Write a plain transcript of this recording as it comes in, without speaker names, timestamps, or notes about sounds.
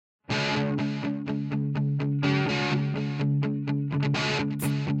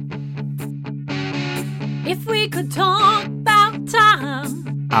If we could talk about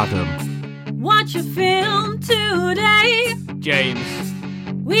time, Adam. watch a film today, James.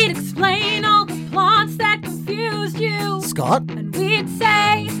 we'd explain all the plots that confused you, Scott. and we'd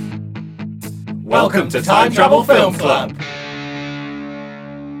say, Welcome to Time Travel Film Club.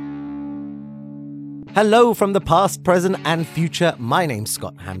 Hello from the past, present, and future. My name's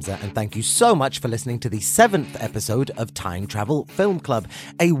Scott Hamza, and thank you so much for listening to the 7th episode of Time Travel Film Club,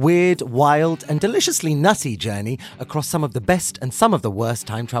 a weird, wild, and deliciously nutty journey across some of the best and some of the worst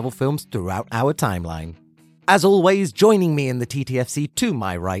time travel films throughout our timeline. As always, joining me in the TTFC to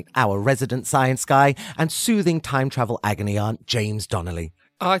my right, our resident science guy and soothing time travel agony aunt, James Donnelly.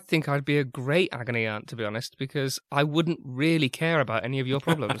 I think I'd be a great agony aunt, to be honest, because I wouldn't really care about any of your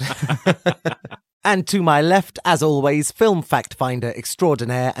problems. And to my left, as always, film fact finder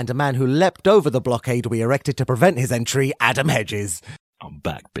extraordinaire and a man who leapt over the blockade we erected to prevent his entry, Adam Hedges. I'm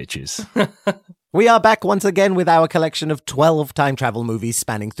back, bitches. We are back once again with our collection of 12 time travel movies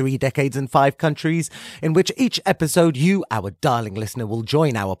spanning 3 decades and 5 countries, in which each episode you, our darling listener, will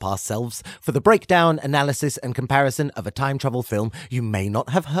join our past selves for the breakdown, analysis, and comparison of a time travel film you may not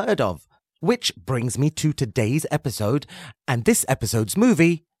have heard of. Which brings me to today's episode, and this episode's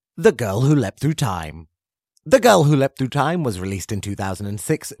movie, The Girl Who Leapt Through Time. The Girl Who Leapt Through Time was released in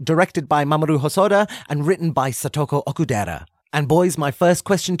 2006, directed by Mamoru Hosoda and written by Satoko Okudera. And boys, my first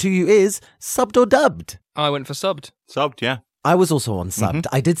question to you is, subbed or dubbed? I went for subbed. Subbed, yeah. I was also on subbed.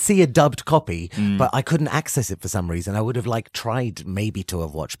 I did see a dubbed copy, Mm. but I couldn't access it for some reason. I would have tried maybe to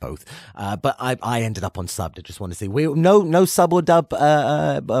have watched both, but I ended up on subbed. I just want to see no sub or dub.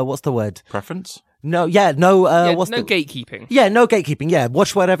 What's the word? Preference? No, No gatekeeping. Yeah, no gatekeeping. Yeah,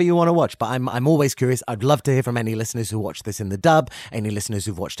 watch whatever you want to watch. But I'm always curious. I'd love to hear from any listeners who watched this in the dub, any listeners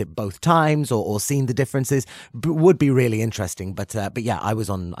who've watched it both times or seen the differences. Would be really interesting. But yeah, I was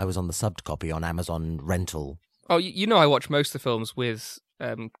on the subbed copy on Amazon Rental. Oh, you know I watch most of the films with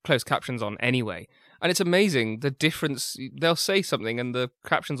closed captions on anyway. And it's amazing, the difference. They'll say something and the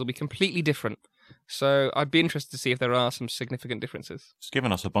captions will be completely different. So I'd be interested to see if there are some significant differences. It's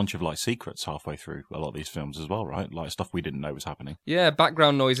given us a bunch of secrets halfway through a lot of these films as well, right? Like stuff we didn't know was happening. Yeah,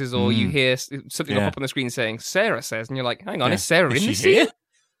 background noises, or you hear something up on the screen saying, Sarah says, and you're like, hang on, is Sarah in this here?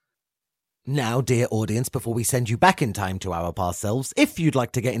 Now, dear audience, before we send you back in time to our past selves, if you'd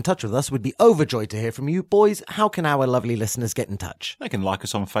like to get in touch with us, we'd be overjoyed to hear from you. Boys, how can our lovely listeners get in touch? They can like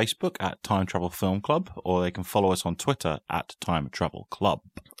us on Facebook at Time Travel Film Club, or they can follow us on Twitter at Time Travel Club.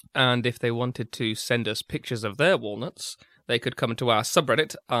 And if they wanted to send us pictures of their walnuts, they could come to our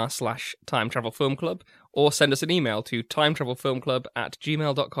subreddit, r/Time Travel Film Club, or send us an email to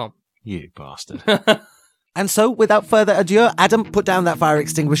timetravelfilmclub@gmail.com. You bastard. And so, without further ado, Adam, put down that fire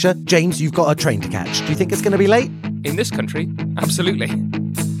extinguisher. James, you've got a train to catch. Do you think it's going to be late? In this country, absolutely.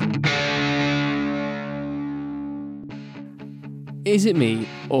 Is it me,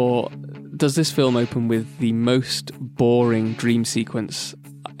 or does this film open with the most boring dream sequence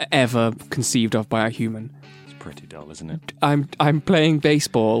ever conceived of by a human? It's pretty dull, isn't it? I'm playing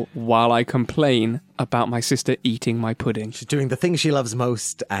baseball while I complain about my sister eating my pudding. She's doing the thing she loves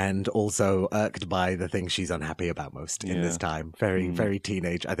most and also irked by the thing she's unhappy about most in this time. Very, very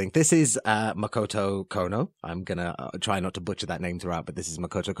teenage. I think this is Makoto Kono. I'm going to try not to butcher that name throughout, but this is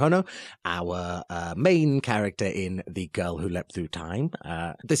Makoto Kono, our main character in The Girl Who Leapt Through Time.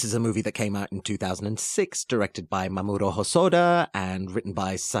 This is a movie that came out in 2006, directed by Mamoru Hosoda and written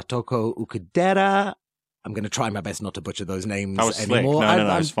by Satoko Ukudera. I'm going to try my best not to butcher those names That was anymore. slick.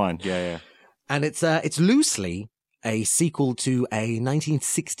 No, it's fine. Yeah. And it's loosely a sequel to a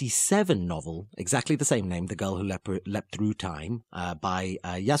 1967 novel, exactly the same name, The Girl Who Leapt Through Time, by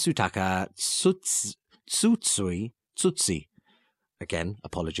Yasutaka Tsutsi. Again,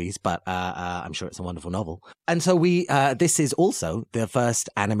 apologies, but I'm sure it's a wonderful novel. And so this is also the first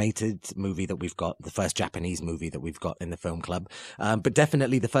animated movie that we've got, the first Japanese movie that we've got in the film club, but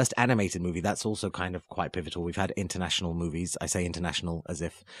definitely the first animated movie. That's also kind of quite pivotal. We've had international movies. I say international as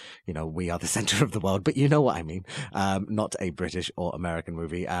if, we are the center of the world, but you know what I mean. Not a British or American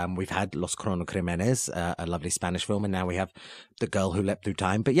movie. We've had Los Cronocrímenes, a lovely Spanish film, and now we have The Girl Who Leapt Through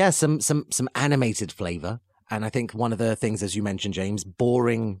Time. But yeah, some animated flavor. And I think one of the things, as you mentioned, James,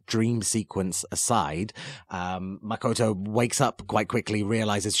 boring dream sequence aside, Makoto wakes up quite quickly,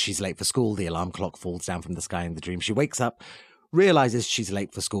 realizes she's late for school. The alarm clock falls down from the sky in the dream. She wakes up, realizes she's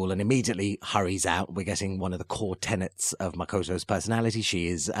late for school, and immediately hurries out. We're getting one of the core tenets of Makoto's personality. She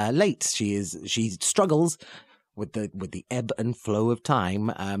is late. She struggles with the ebb and flow of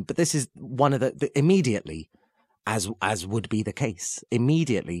time. But this is one of the immediately as would be the case.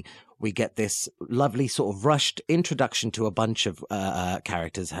 Immediately, we get this lovely sort of rushed introduction to a bunch of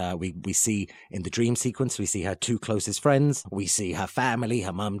characters. We see in the dream sequence, we see her two closest friends, we see her family,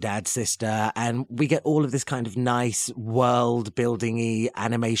 her mum, dad, sister, and we get all of this kind of nice world-building-y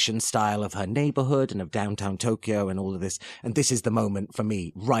animation style of her neighborhood and of downtown Tokyo and all of this. And this is the moment for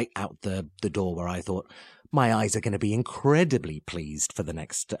me, right out the door, where I thought, my eyes are going to be incredibly pleased for the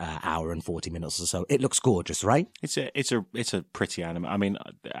next hour and 40 minutes or so. It looks gorgeous, right? It's a pretty anime. I mean,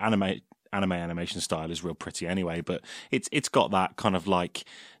 anime animation style is real pretty anyway, but it's got that kind of like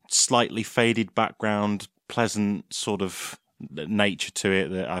slightly faded background, pleasant sort of nature to it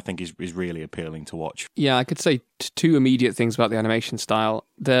that I think is really appealing to watch. Yeah, I could say two immediate things about the animation style.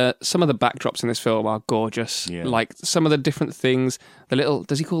 Some of the backdrops in this film are gorgeous. Yeah. Like some of the different things, the little,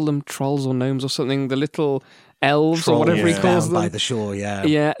 does he call them trolls or gnomes or something? The little elves or whatever he calls down them. by the shore, yeah.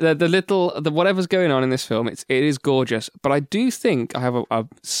 Yeah, the whatever's going on in this film, it is gorgeous. But I do think I have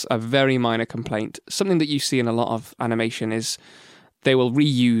a very minor complaint. Something that you see in a lot of animation is they will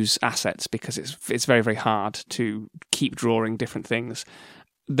reuse assets because it's very, very hard to keep drawing different things.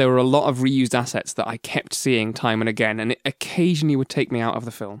 There were a lot of reused assets that I kept seeing time and again, and it occasionally would take me out of the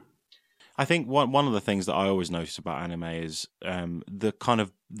film. I think one of the things that I always notice about anime is the kind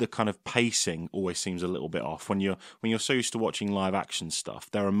of pacing always seems a little bit off. When you're so used to watching live action stuff,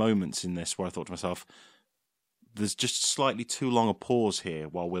 there are moments in this where I thought to myself, there's just slightly too long a pause here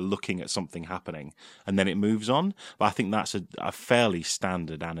while we're looking at something happening, and then it moves on. But I think that's a fairly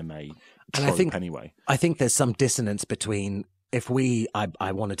standard anime trope anyway. I think there's some dissonance between if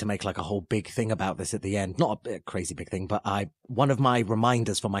I wanted to make like a whole big thing about this at the end, not a crazy big thing, but one of my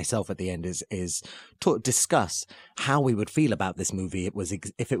reminders for myself at the end is to discuss how we would feel about this movie.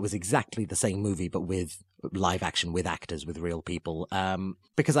 If it was exactly the same movie, but with live action, with actors, with real people.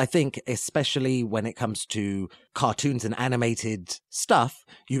 Because I think, especially when it comes to cartoons and animated stuff,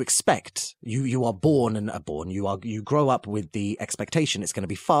 you expect, you are born, you grow up with the expectation it's going to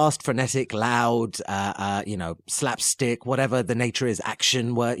be fast, frenetic, loud, slapstick, whatever the nature is,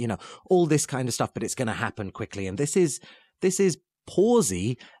 action, all this kind of stuff, but it's going to happen quickly. And this is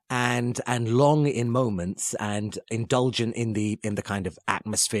pausey and long in moments and indulgent in the kind of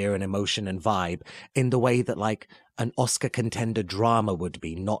atmosphere and emotion and vibe in the way that like an Oscar contender drama would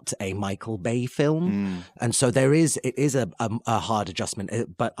be, not a Michael Bay film. And so it is a hard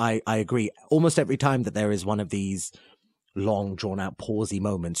adjustment, but I agree. Almost every time that there is one of these long drawn out pausey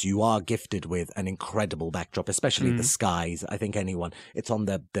moments, you are gifted with an incredible backdrop, especially the skies. I think it's on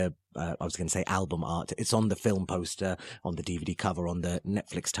the I was going to say album art. It's on the film poster, on the DVD cover, on the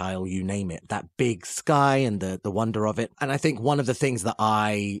Netflix tile, you name it. That big sky and the wonder of it. And I think one of the things that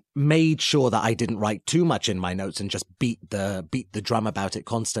I made sure that I didn't write too much in my notes and just beat the drum about it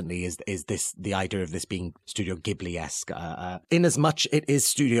constantly is the idea of this being Studio Ghibli-esque. In as much it is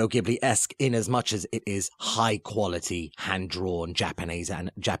Studio Ghibli-esque, in as much as it is high quality, hand-drawn Japanese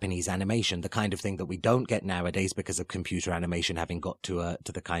animation, the kind of thing that we don't get nowadays because of computer animation having got to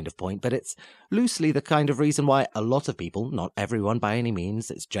the kind of point. But it's loosely the kind of reason why a lot of people, not everyone by any means,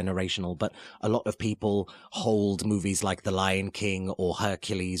 it's generational, but a lot of people hold movies like The Lion King or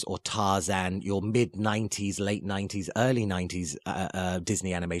Hercules or Tarzan, your mid-90s, late 90s, early 90s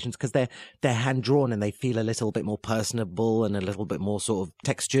Disney animations, because they're hand-drawn and they feel a little bit more personable and a little bit more sort of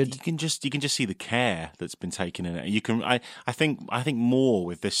textured. You can just see the care that's been taken in it. You can I think more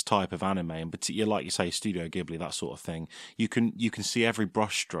with this type of anime, and particularly like you say, Studio Ghibli, that sort of thing. You can see every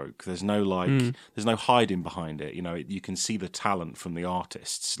brushstroke. There's no there's no hiding behind it. You can see the talent from the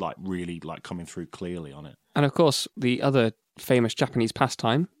artists like really like coming through clearly on it. And of course, the other famous Japanese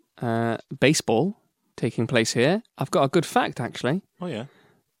pastime, baseball, taking place here. I've got a good fact actually. Oh yeah.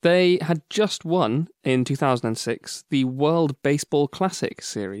 They had just won in 2006 the World Baseball Classic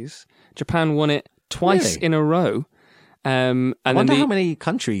Series. Japan won it twice in a row. I wonder how many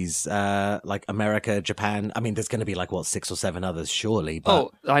countries, like America, Japan. I mean, there's going to be like 6 or 7 others, surely. But...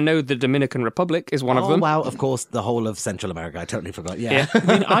 I know the Dominican Republic is one of them. Oh wow! Of course, the whole of Central America. I totally forgot. Yeah. I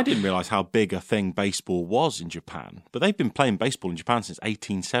mean, I didn't realize how big a thing baseball was in Japan. But they've been playing baseball in Japan since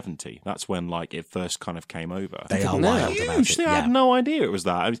 1870. That's when like it first kind of came over. They are wild about it. I had no idea it was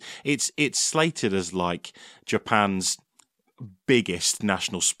that. I mean, it's slated as like Japan's biggest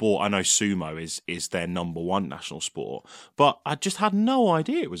national sport. I know sumo is their number one national sport, but I just had no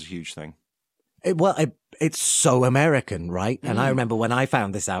idea it was a huge thing. It's so American, right? And I remember when I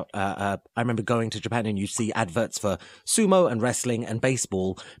found this out, I remember going to Japan and you see adverts for sumo and wrestling and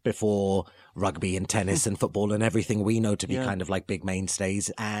baseball before rugby and tennis and football and everything we know to be kind of like big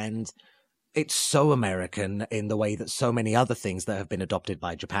mainstays. And it's so American in the way that so many other things that have been adopted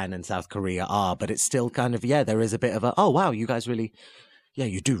by Japan and South Korea are, but it's still kind of, there is a bit of a, oh wow, you guys really,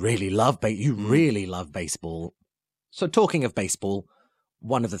 you do really love, really love baseball. So talking of baseball,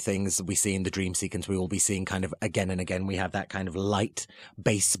 one of the things we see in the dream sequence, we will be seeing kind of again and again, we have that kind of light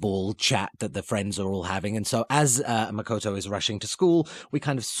baseball chat that the friends are all having. And so as Makoto is rushing to school, we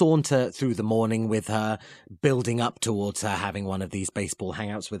kind of saunter through the morning with her, building up towards her having one of these baseball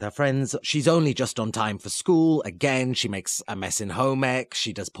hangouts with her friends. She's only just on time for school. Again, she makes a mess in home ec.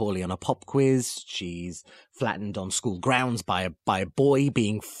 She does poorly on a pop quiz. She's flattened on school grounds by a boy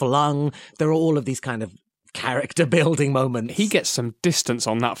being flung. There are all of these kind of character building moments. He gets some distance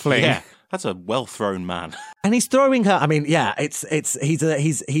on that fling. Yeah, that's a well thrown man. And he's throwing her. I mean,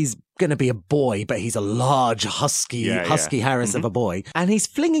 he's going to be a boy, but he's a large husky Harris of a boy, and he's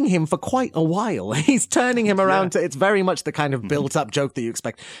flinging him for quite a while. He's turning him around to. It's very much the kind of built up joke that you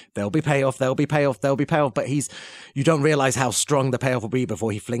expect. There'll be payoff. But you don't realize how strong the payoff will be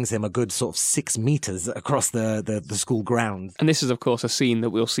before he flings him a good sort of 6 meters across the school grounds. And this is, of course, a scene that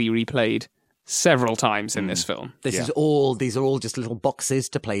we'll see replayed several times in this film. These are all just little boxes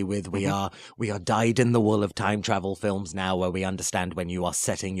to play with. We are dyed in the wool of time travel films now, where we understand when you are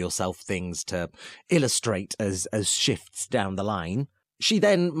setting yourself things to illustrate as shifts down the line. She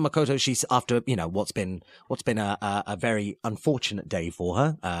then, Makoto, she's after, what's been a very unfortunate day for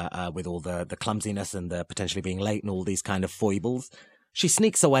her, with all the clumsiness and the potentially being late and all these kind of foibles. She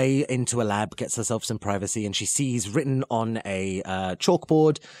sneaks away into a lab, gets herself some privacy, and she sees written on a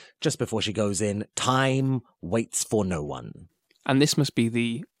chalkboard just before she goes in, "Time waits for no one." And this must be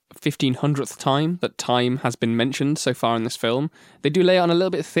the 1500th time that time has been mentioned so far in this film. They do lay it on a little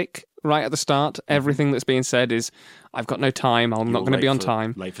bit thick right at the start. Everything that's being said is, I've got no time, I'm not going to be on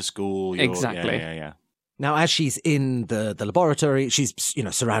time. Late for school. Exactly. Yeah. Now, as she's in the laboratory, she's,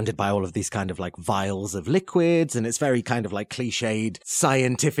 surrounded by all of these kind of like vials of liquids, and it's very kind of like cliched,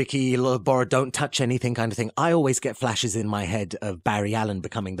 scientific-y, don't touch anything kind of thing. I always get flashes in my head of Barry Allen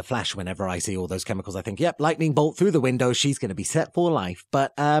becoming the Flash whenever I see all those chemicals. I think, yep, lightning bolt through the window, she's going to be set for life.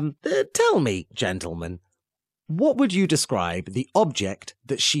 But tell me, gentlemen, what would you describe the object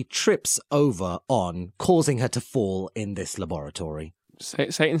that she trips over on, causing her to fall in this laboratory? Say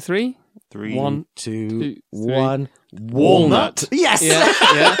it in three. 3, 1, 2, 3. 1. Walnut. Yes.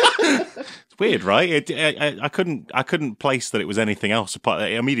 Yeah. It's weird, right? I couldn't place that it was anything else.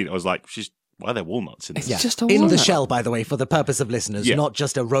 Immediately, I was like, why are there walnuts in this? It's just a in walnut. the shell, by the way, for the purpose of listeners, not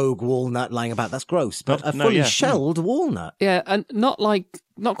just a rogue walnut lying about. That's gross, but a fully shelled walnut. Yeah, and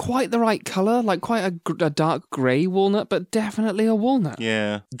not quite the right colour, like quite a dark grey walnut, but definitely a walnut.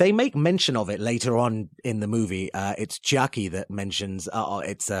 Yeah. They make mention of it later on in the movie. It's Chiaki that mentions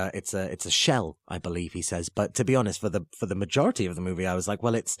it's a shell, I believe he says. But to be honest, for the majority of the movie, I was like,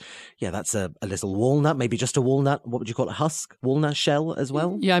 well, that's a little walnut, maybe just a walnut. What would you call it? Husk? Walnut shell as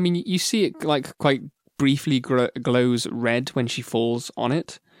well? Yeah, I mean, you see it like quite briefly glows red when she falls on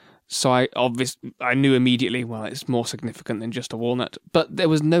it. So I knew immediately, well, it's more significant than just a walnut. But there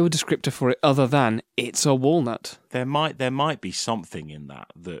was no descriptor for it other than it's a walnut. There might be something in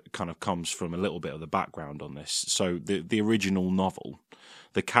that kind of comes from a little bit of the background on this. So the original novel,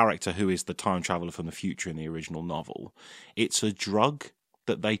 the character who is the time traveler from the future in the original novel, it's a drug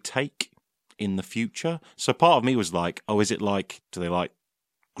that they take in the future. So part of me was like, oh, is it like, do they like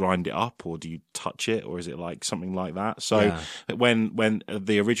grind it up, or do you touch it, or is it like something like that? So when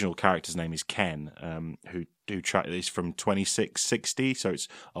the original character's name is Ken, who is from 2660, so it's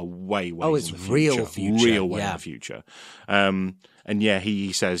a way in the future. Real future, real way in the future. And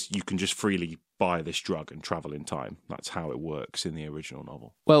he says you can just freely buy this drug and travel in time. That's how it works in the original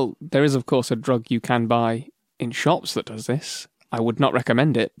novel. Well, there is of course a drug you can buy in shops that does this. I would not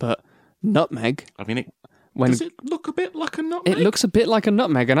recommend it, but nutmeg. I mean, does it look a bit like a nutmeg? It looks a bit like a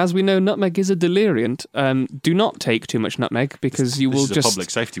nutmeg, and as we know, nutmeg is a deliriant. Do not take too much nutmeg because you will just... This is a public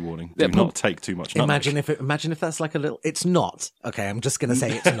safety warning. Do not take too much nutmeg. Imagine if that's like a little... It's not. Okay, I'm just going to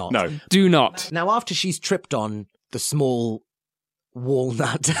say it's not. No. Do not. Now, after she's tripped on the small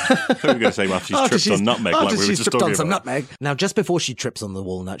walnut... I thought you were going to say after she's tripped on nutmeg, like we were just talking about. Nutmeg. Now, just before she trips on the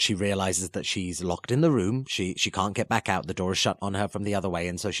walnut, she realizes that she's locked in the room. She can't get back out. The door is shut on her from the other way,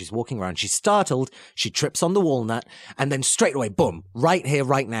 and so she's walking around. She's startled. She trips on the walnut, and then straight away, boom, right here,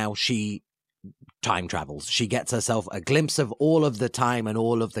 right now, she time travels. She gets herself a glimpse of all of the time and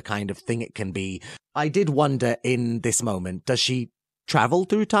all of the kind of thing it can be. I did wonder in this moment, does she travel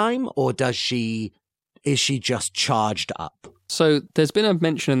through time, or is she just charged up? So there's been a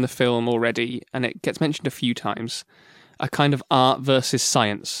mention in the film already, and it gets mentioned a few times, a kind of art versus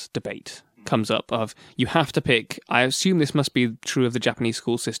science debate. comes up of you have to pick. I assume this must be true of the Japanese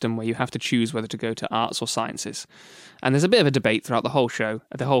school system, where you have to choose whether to go to arts or sciences. And there's a bit of a debate throughout the whole show,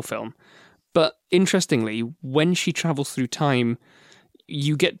 the whole film. But interestingly, when she travels through time,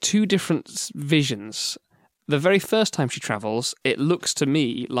 you get two different visions. The very first time she travels, it looks to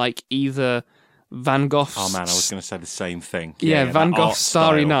me like either Van Gogh's... Oh man, I was going to say the same thing. Yeah, Van Gogh's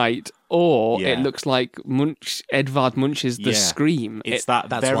Starry style. Night, or Yeah. it looks like Edvard Munch's The Scream. It's that's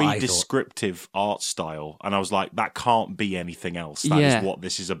that what I very thought. descriptive art style. And I was like, that can't be anything else. That Yeah. is what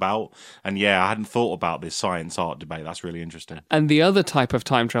this is about. And yeah, I hadn't thought about this science art debate. That's really interesting. And the other type of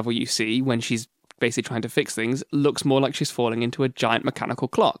time travel you see when she's basically trying to fix things looks more like she's falling into a giant mechanical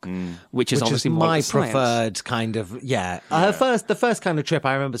clock, which is obviously more my like science. preferred kind of the first kind of trip.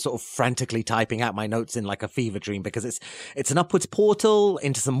 I remember sort of frantically typing out my notes in like a fever dream, because it's an upwards portal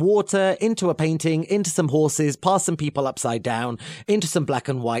into some water, into a painting, into some horses, past some people upside down, into some black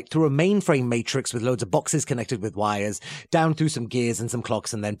and white, through a mainframe matrix with loads of boxes connected with wires, down through some gears and some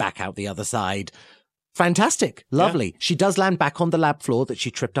clocks, and then back out the other side. Fantastic. Lovely. Yeah. She does land back on the lab floor that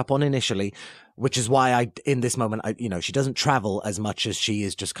she tripped up on initially, which is why in this moment, she doesn't travel as much as she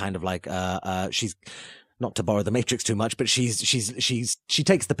is just kind of like, she's, not to borrow the Matrix too much, but she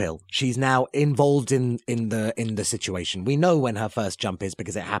takes the pill. She's now involved in the situation. We know when her first jump is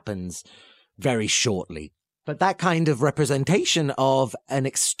because it happens very shortly. But that kind of representation of an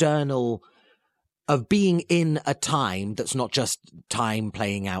external, of being in a time that's not just time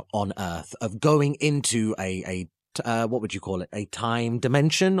playing out on Earth, of going into a what would you call it? A time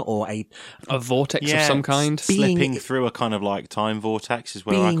dimension or a vortex of some kind? Slipping through a kind of like time vortex is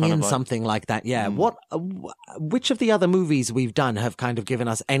where I kind being of in like... something like that. Yeah. Which of the other movies we've done have kind of given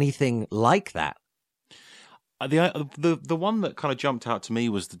us anything like that? The one that kind of jumped out to me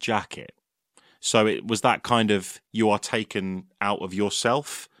was The Jacket. So it was that kind of, you are taken out of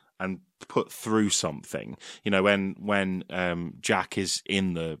yourself and put through something. You know, when Jack is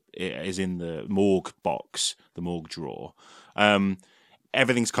in the morgue box, the morgue drawer,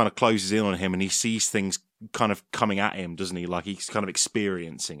 everything's kind of closes in on him, and he sees things kind of coming at him, doesn't he? Like he's kind of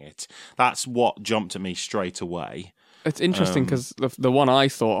experiencing it. That's what jumped at me straight away. It's interesting because the one I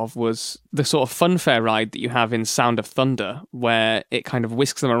thought of was the sort of funfair ride that you have in Sound of Thunder, where it kind of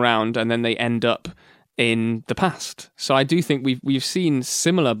whisks them around and then they end up in the past. So I do think we've seen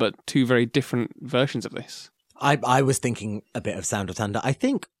similar but two very different versions of this. I was thinking a bit of Sound of Thunder. I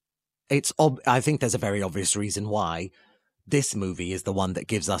think I think there's a very obvious reason why this movie is the one that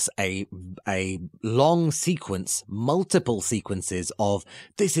gives us a long sequence, multiple sequences of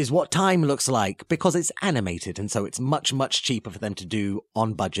this is what time looks like, because it's animated, and so it's much, much cheaper for them to do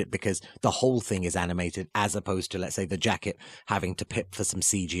on budget because the whole thing is animated, as opposed to, let's say, The Jacket having to pip for some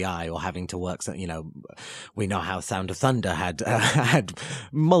CGI or having to work. So, we know how Sound of Thunder had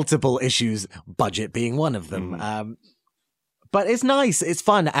multiple issues, budget being one of them. But it's nice, it's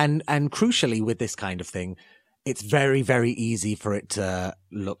fun, and crucially with this kind of thing, it's very, very easy for it to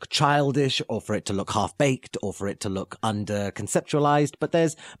look childish, or for it to look half-baked, or for it to look under-conceptualized. But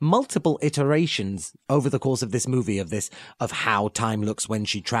there's multiple iterations over the course of this movie of how time looks when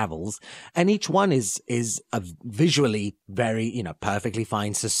she travels. And each one is a visually very, perfectly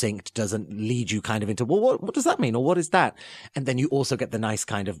fine, succinct, doesn't lead you kind of into, well, what does that mean? Or what is that? And then you also get the nice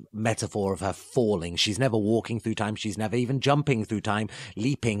kind of metaphor of her falling. She's never walking through time. She's never even jumping through time.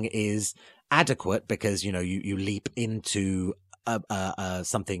 Leaping is adequate because you leap into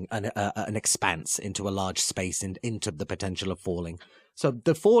something, an expanse, into a large space, and into the potential of falling. So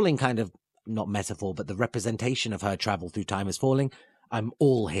the falling kind of, not metaphor, but the representation of her travel through time as falling, I'm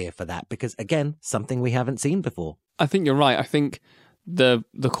all here for that, because again, something we haven't seen before. I think you're right. I think the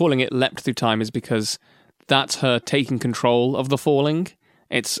calling it leapt through time is because that's her taking control of the falling.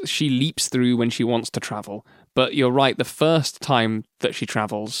 She leaps through when she wants to travel. But you're right, the first time that she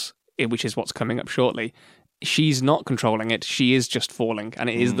travels, which is what's coming up shortly, she's not controlling it. She is just falling,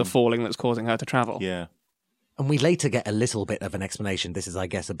 and it is the falling that's causing her to travel. Yeah. And we later get a little bit of an explanation. This is, I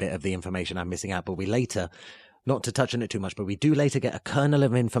guess, a bit of the information I'm missing out, but we later, not to touch on it too much, but we do later get a kernel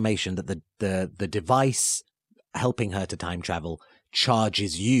of information that the device helping her to time travel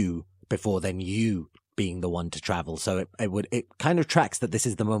charges you before then you being the one to travel. So it kind of tracks that this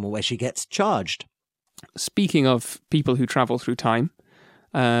is the moment where she gets charged. Speaking of people who travel through time,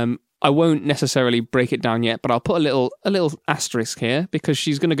 I won't necessarily break it down yet, but I'll put a little asterisk here, because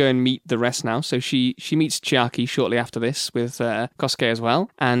she's going to go and meet the rest now. So she meets Chiaki shortly after this with Kosuke as well,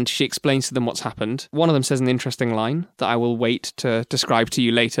 and she explains to them what's happened. One of them says an interesting line that I will wait to describe to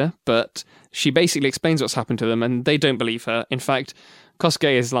you later, but she basically explains what's happened to them, and they don't believe her. In fact,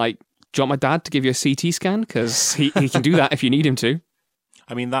 Kosuke is like, do you want my dad to give you a CT scan? Because he can do that if you need him to.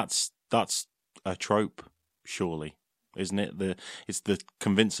 I mean, that's that's a trope, surely. Isn't it? It's the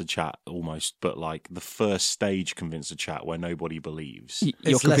convincer chat almost, but like the first stage convincer chat where nobody believes.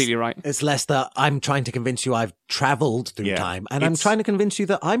 You're completely right. It's less that I'm trying to convince you I've travelled through time, and I'm trying to convince you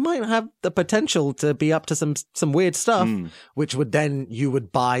that I might have the potential to be up to some weird stuff, which would then you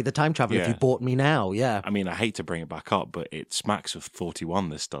would buy the time travel if you bought me now. Yeah. I mean, I hate to bring it back up, but it smacks of 41.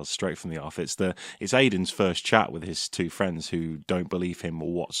 This does straight from the off. It's Aiden's first chat with his two friends who don't believe him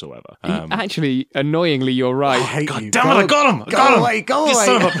whatsoever. Actually, annoyingly, you're right. I hate you. Damn it, I got him! I got him! Away, go You away!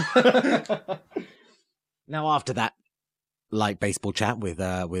 son of Now, after that light baseball chat with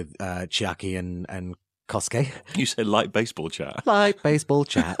Chiaki and Kosuke. You said light baseball chat. Light baseball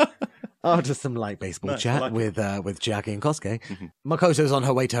chat. After some light baseball chat with Chiaki and Kosuke. Makoto's on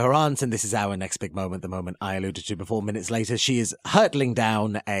her way to her aunt's, and this is our next big moment, the moment I alluded to before. Minutes later, she is hurtling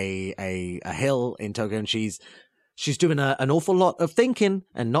down a hill in Tokyo, and she's doing an awful lot of thinking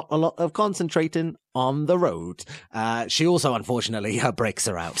and not a lot of concentrating on the road. She also, unfortunately, her brakes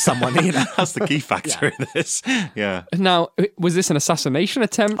are out. Someone, That's the key factor in this. Yeah. Now, was this an assassination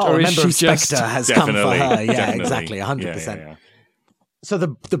attempt, or a is member she of Spectre just... has come for her. Yeah, Definitely. exactly, 100%. Yeah. So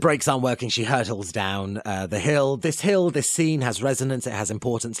the brakes aren't working. She hurtles down the hill. This scene has resonance. It has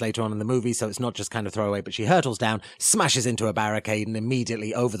importance later on in the movie, so it's not just kind of throwaway, but she hurtles down, smashes into a barricade, and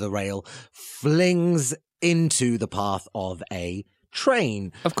immediately over the rail flings into the path of a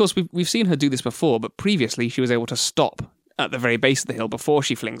train. Of course, we've seen her do this before, but previously she was able to stop at the very base of the hill before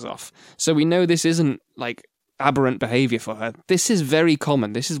she flings off. So we know this isn't like aberrant behaviour for her. This is very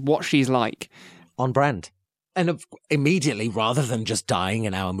common. This is what she's like. On brand. And immediately, rather than just dying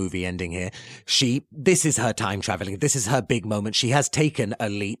in our movie ending here, this is her time traveling. This is her big moment. She has taken a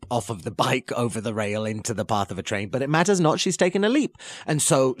leap off of the bike over the rail into the path of a train, but it matters not. She's taken a leap. And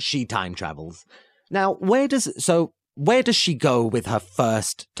so she time travels. Now, where does she go with her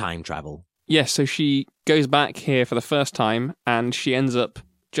first time travel? Yes, so she goes back here for the first time, and she ends up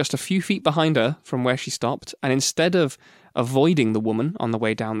just a few feet behind her from where she stopped, and instead of avoiding the woman on the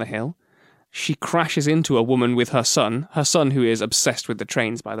way down the hill, she crashes into a woman with her son who is obsessed with the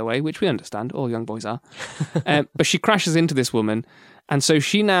trains, by the way, which we understand, all young boys are. But she crashes into this woman, and so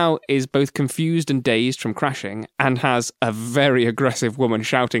she now is both confused and dazed from crashing, and has a very aggressive woman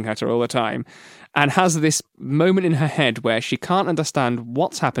shouting at her all the time, and has this moment in her head where she can't understand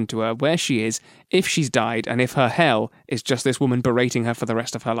what's happened to her, where she is, if she's died, and if her hell is just this woman berating her for the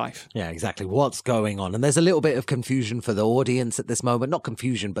rest of her life. Yeah, exactly. What's going on? And there's a little bit of confusion for the audience at this moment. Not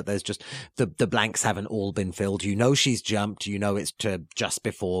confusion, but there's just the blanks haven't all been filled. You know she's jumped. You know it's to just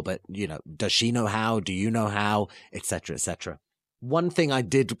before, but, does she know how? Do you know how? Etc., etc. One thing I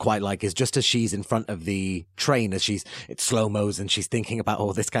did quite like is just as she's in front of the train, it's slow-mos and she's thinking about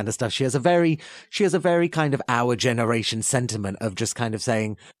all this kind of stuff. She has a very kind of our generation sentiment of just kind of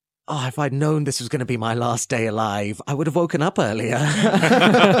saying, oh, if I'd known this was going to be my last day alive, I would have woken up earlier.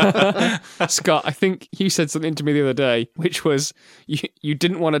 Scott, I think you said something to me the other day, which was you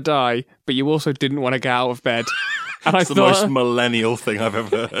didn't want to die, but you also didn't want to get out of bed. And It's the most millennial thing I've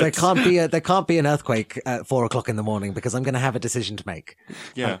ever heard. There can't be an earthquake at 4:00 in the morning because I'm going to have a decision to make.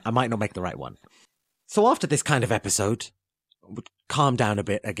 Yeah. I might not make the right one. So after this kind of episode, calm down a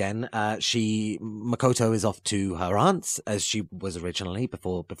bit again. Makoto is off to her aunt's, as she was originally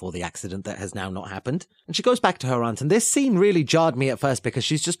before the accident that has now not happened. And she goes back to her aunt. And this scene really jarred me at first because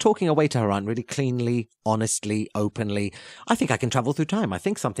she's just talking away to her aunt really cleanly, honestly, openly. I think I can travel through time. I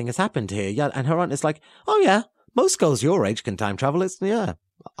think something has happened here. Yeah. And her aunt is like, oh yeah, most girls your age can time travel.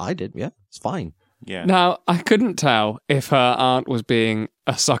 I did. Yeah, it's fine. Yeah. Now, I couldn't tell if her aunt was being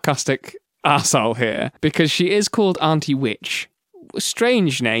a sarcastic arsehole here, because she is called Auntie Witch.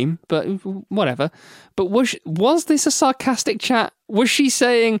 Strange name, but whatever. But was this a sarcastic chat? Was she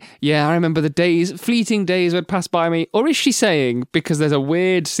saying, yeah, I remember the fleeting days would pass by me? Or is she saying, because there's a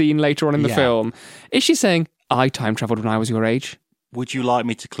weird scene later on in the film, is she saying, I time travelled when I was your age? Would you like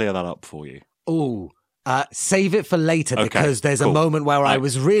me to clear that up for you? Ooh. Save it for later because there's a moment where I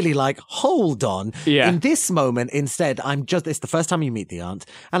was really like, hold on. Yeah. In this moment, instead, it's the first time you meet the aunt,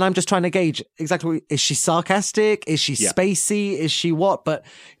 and I'm just trying to gauge exactly, is she sarcastic? Is she spacey? Is she what? But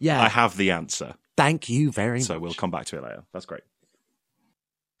yeah. I have the answer. Thank you very much. So we'll come back to it later. That's great.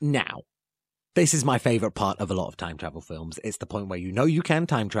 Now, this is my favorite part of a lot of time travel films. It's the point where you can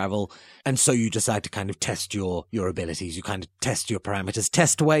time travel, and so you decide to kind of test your abilities. You kind of test your parameters,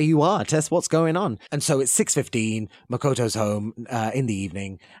 test where you are, test what's going on. And so it's 6:15, Makoto's home in the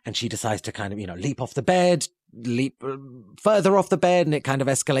evening, and she decides to kind of, leap off the bed, leap further off the bed, and it kind of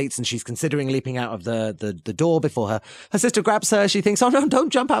escalates, and she's considering leaping out of the door before her sister grabs her. She thinks, oh no,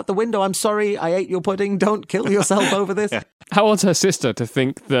 don't jump out the window. I'm sorry, I ate your pudding. Don't kill yourself over this. How old's her sister to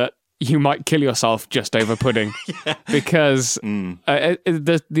think that you might kill yourself just over pudding. Because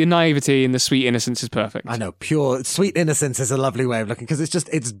the naivety and the sweet innocence is perfect. I know, pure sweet innocence is a lovely way of looking, because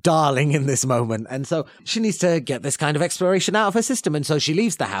it's darling in this moment. And so she needs to get this kind of exploration out of her system. And so she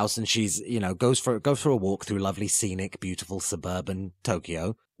leaves the house and she's, goes for a walk through lovely, scenic, beautiful suburban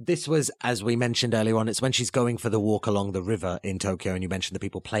Tokyo. This was, as we mentioned earlier on, it's when she's going for the walk along the river in Tokyo, and you mentioned the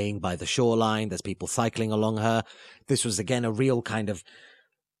people playing by the shoreline. There's people cycling along her. This was, again, a real kind of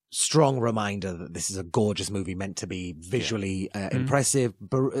strong reminder that this is a gorgeous movie meant to be visually impressive,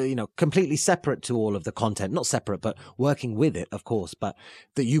 but, completely separate to all of the content. Not separate, but working with it, of course, but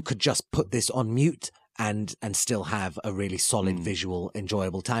that you could just put this on mute and still have a really solid visual,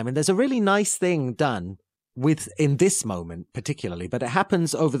 enjoyable time. And there's a really nice thing done in this moment particularly, but it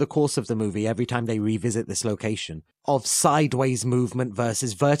happens over the course of the movie every time they revisit this location, of sideways movement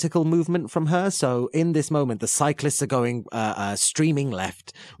versus vertical movement from her. So in this moment, the cyclists are going streaming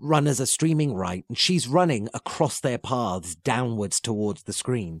left, runners are streaming right, and she's running across their paths downwards towards the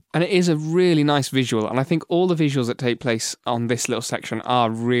screen. And it is a really nice visual, and I think all the visuals that take place on this little section are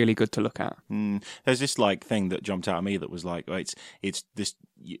really good to look at. There's this thing that jumped out at me that was it's this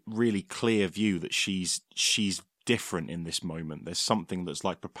really clear view that she's different in this moment. There's something that's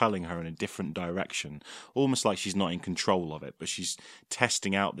propelling her in a different direction, almost like she's not in control of it, but she's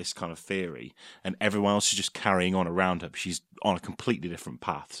testing out this kind of theory, and everyone else is just carrying on around her, but she's on a completely different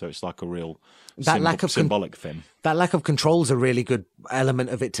path. So it's like a real symbolic thing. That lack of control is a really good element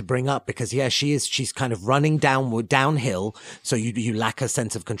of it to bring up, because she's kind of running downhill, so you lack a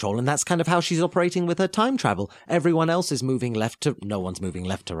sense of control, and that's kind of how she's operating with her time travel. Everyone else is moving no one's moving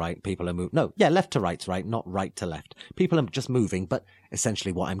left to right. People are left to right's right, not right to left. People are just moving, but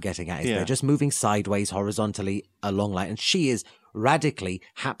essentially what I'm getting at is they're just moving sideways, horizontally along line, and she is radically,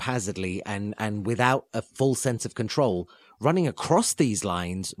 haphazardly, and without a full sense of control, running across these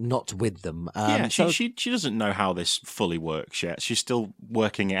lines, not with them. She doesn't know how this fully works yet. She's still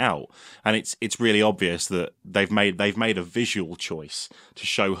working it out, and it's really obvious that they've made a visual choice to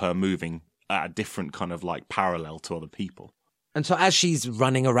show her moving at a different kind of parallel to other people. And so as she's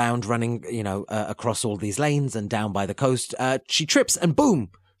running across all these lanes and down by the coast, she trips and boom,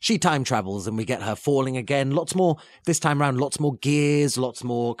 she time travels, and we get her falling again. This time around, lots more gears, lots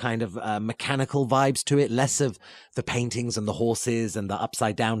more kind of mechanical vibes to it, less of the paintings and the horses and the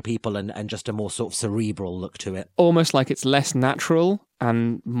upside down people, and just a more sort of cerebral look to it. Almost like it's less natural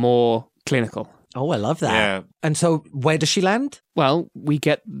and more clinical. Oh, I love that. Yeah. And so where does she land? Well, we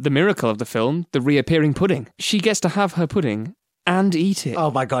get the miracle of the film, the reappearing pudding. She gets to have her pudding and eat it. Oh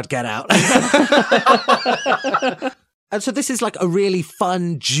my God, get out. And so this is a really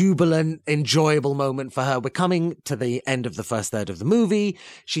fun, jubilant, enjoyable moment for her. We're coming to the end of the first third of the movie.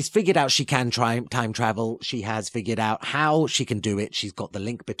 She's figured out she can time travel. She has figured out how she can do it. She's got the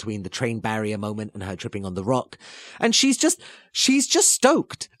link between the train barrier moment and her tripping on the rock. And she's just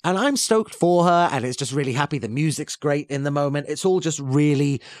stoked. And I'm stoked for her. And it's just really happy. The music's great in the moment. It's all just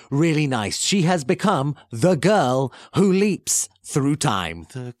really, really nice. She has become the girl who leaps through time.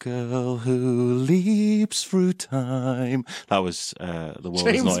 The girl who leaps through time. That was The World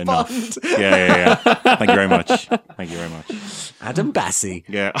James Is Not Bond. Enough. Yeah. Thank you very much. Adam Bassi.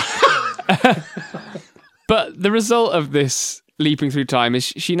 Yeah. But the result of this leaping through time is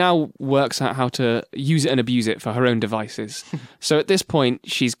she now works out how to use it and abuse it for her own devices. So at this point,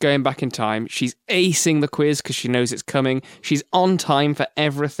 she's going back in time. She's acing the quiz because she knows it's coming. She's on time for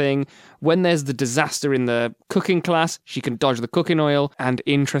everything. When there's the disaster in the cooking class, she can dodge the cooking oil. And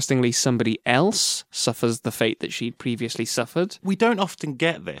interestingly, somebody else suffers the fate that she'd previously suffered. We don't often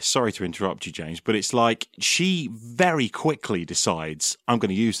get this. Sorry to interrupt you, James, but it's she very quickly decides, I'm going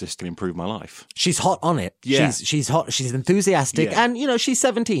to use this to improve my life. She's hot on it. Yeah. She's hot. She's enthusiastic. Yeah. And, she's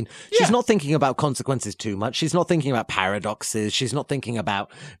 17. She's not thinking about consequences too much. She's not thinking about paradoxes. She's not thinking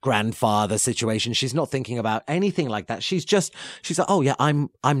about grandfather situations. She's not thinking about anything like that. She's like, oh yeah,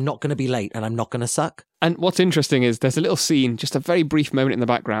 I'm not going to be late and I'm not going to suck. And what's interesting is there's a little scene, just a very brief moment in the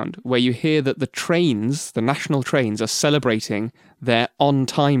background, where you hear that the national trains are celebrating their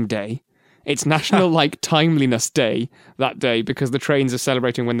on-time day. It's National Timeliness Day that day, because the trains are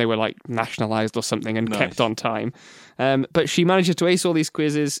celebrating when they were nationalised or something and kept on time. But she manages to ace all these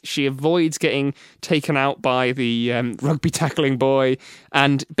quizzes. She avoids getting taken out by the rugby tackling boy,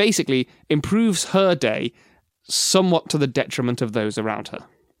 and basically improves her day somewhat to the detriment of those around her.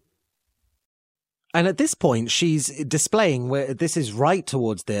 And at this point, she's displaying where this is right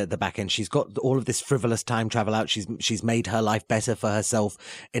towards the back end. She's got all of this frivolous time travel out. She's made her life better for herself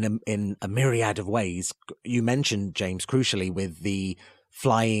in a myriad of ways. You mentioned, James, crucially, with the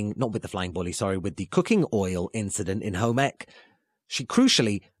with the cooking oil incident in home ec. She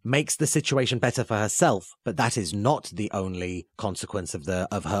crucially makes the situation better for herself, but that is not the only consequence of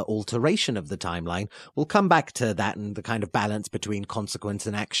her alteration of the timeline. We'll come back to that and the kind of balance between consequence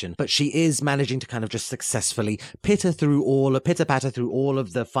and action. But she is managing to kind of just successfully pitter patter through all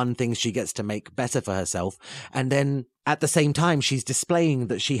of the fun things she gets to make better for herself. And then at the same time, she's displaying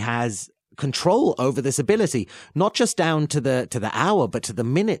that she has control over this ability, not just down to the hour, but to the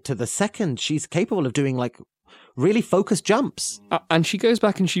minute, to the second. She's capable of doing like really focused jumps. And she goes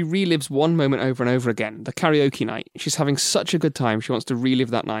back and she relives one moment over and over again. The karaoke night. She's having such a good time. She wants to relive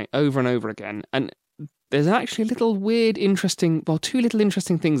that night over and over again. And there's actually two little interesting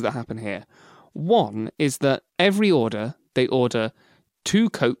things that happen here. One is that every order, they order 2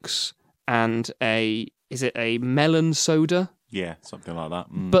 Cokes and is it a melon soda? Yeah, something like that.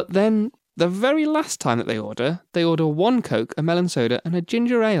 Mm. But then the very last time that they order 1 Coke, a melon soda, and a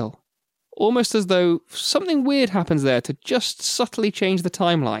ginger ale. Almost as though something weird happens there to just subtly change the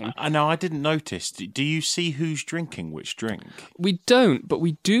timeline. I know, I didn't notice. Do you see who's drinking which drink? We don't, but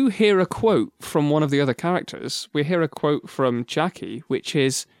we do hear a quote from one of the other characters. We hear a quote from Jackie, which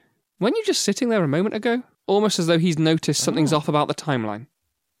is, "Weren't you just sitting there a moment ago?" Almost as though he's noticed something's off about the timeline.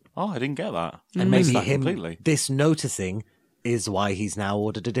 Oh, I didn't get that. And maybe him, completely. this noticing is why he's now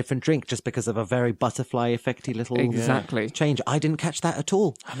ordered a different drink, just because of a very butterfly effecty little change. I didn't catch that at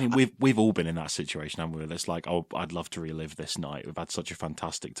all. I mean, we've all been in that situation, haven't we? It's like, oh, I'd love to relive this night. We've had such a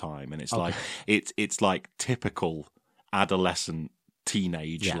fantastic time, and it's like it's like typical adolescent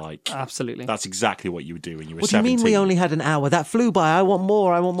teenage, like absolutely. That's exactly what you would do when you were 17. What do you mean we only had an hour? That flew by. I want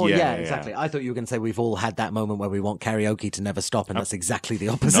more. Yeah, exactly. I thought you were going to say we've all had that moment where we want karaoke to never stop, and that's exactly the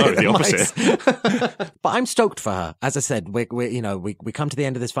opposite. No, the opposite. But I'm stoked for her. As I said, we come to the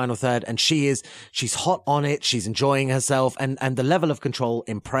end of this final third, and she's hot on it. She's enjoying herself, and the level of control,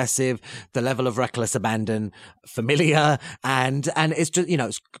 impressive. The level of reckless abandon, familiar, and it's just,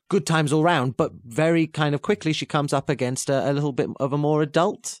 it's good times all round. But very kind of quickly, she comes up against a little bit of a more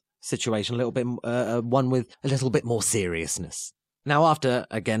adult situation, a little bit one with a little bit more seriousness. Now, after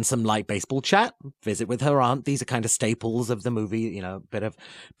again some light baseball chat, visit with her aunt. These are kind of staples of the movie, bit of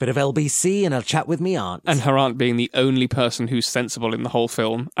LBC and a chat with me aunt. And her aunt being the only person who's sensible in the whole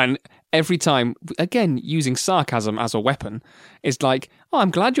film, and every time, again using sarcasm as a weapon, is like, "Oh,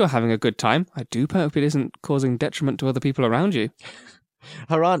 I'm glad you're having a good time. I do hope it isn't causing detriment to other people around you."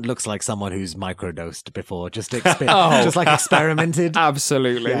 Her aunt looks like someone who's microdosed before, just experimented.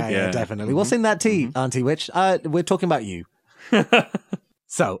 Absolutely. Yeah, definitely. What's in that tea, Auntie Witch? We're talking about you.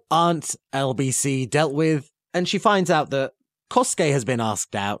 So, Aunt LBC dealt with, and she finds out that Kosuke has been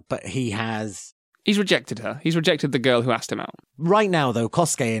asked out, but he's rejected her. He's rejected the girl who asked him out. Right now, though,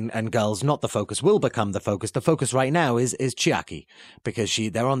 Kosuke and girls, not the focus, will become the focus. The focus right now is Chiaki, because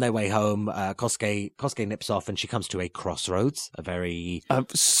they're on their way home. Kosuke nips off, and she comes to a crossroads, a very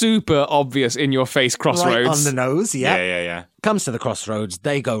super obvious in your face crossroads, right on the nose. Yeah. Comes to the crossroads.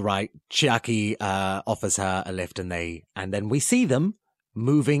 They go right. Chiaki offers her a lift, and then we see them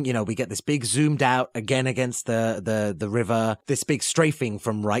moving. We get this big zoomed out again against the river, this big strafing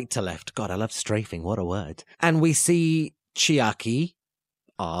from right to left. God, I love strafing. What a word. And we see Chiaki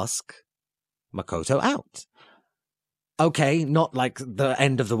ask Makoto out. Okay, not like the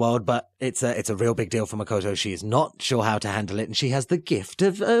end of the world, but it's a real big deal for Makoto. She is not sure how to handle it, and she has the gift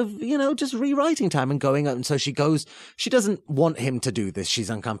of just rewriting time and going up. And so she goes. She doesn't want him to do this. She's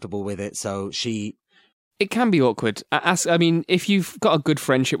uncomfortable with it, so she. It can be awkward. I mean, if you've got a good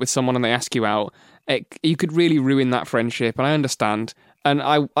friendship with someone and they ask you out, you could really ruin that friendship, and I understand. And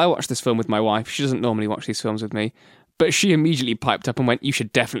I watched this film with my wife. She doesn't normally watch these films with me, but she immediately piped up and went, "You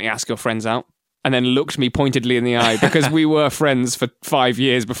should definitely ask your friends out," and then looked me pointedly in the eye because we were friends for 5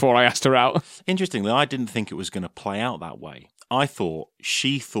 years before I asked her out. Interestingly, I didn't think it was going to play out that way. I thought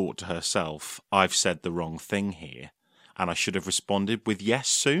she thought to herself, "I've said the wrong thing here, and I should have responded with yes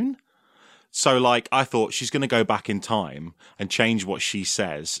soon." So, I thought she's going to go back in time and change what she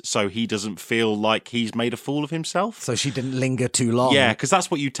says so he doesn't feel like he's made a fool of himself. So she didn't linger too long. Yeah, because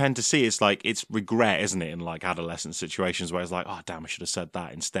that's what you tend to see. It's it's regret, isn't it, in adolescent situations where it's like, oh, damn, I should have said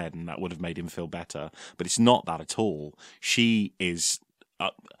that instead, and that would have made him feel better. But it's not that at all. She is...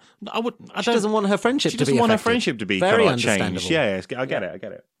 She doesn't want her friendship to be She doesn't want her friendship to be very kind of understandable. changed. Yeah, I get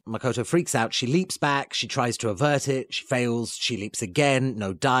it. Makoto freaks out. She leaps back. She tries to avert it. She fails. She leaps again.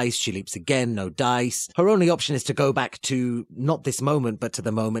 No dice. She leaps again. No dice. Her only option is to go back to not this moment, but to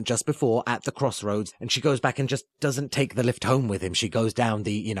the moment just before at the crossroads. And she goes back and just doesn't take the lift home with him. She goes down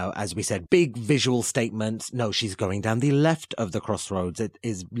the, as we said, big visual statement. No, she's going down the left of the crossroads. It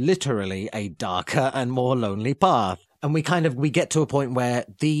is literally a darker and more lonely path. And we get to a point where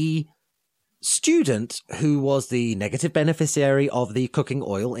the student who was the negative beneficiary of the cooking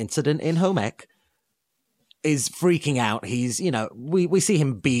oil incident in home ec is freaking out. He's, we see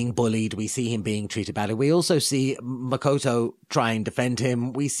him being bullied. We see him being treated badly. We also see Makoto try and defend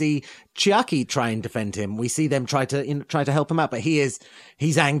him. We see Chiaki try and defend him. We see them try to help him out, but he's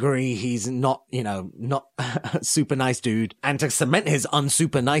angry. He's not a super nice dude. And to cement his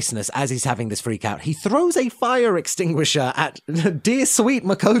unsuper niceness as he's having this freak out, he throws a fire extinguisher at dear sweet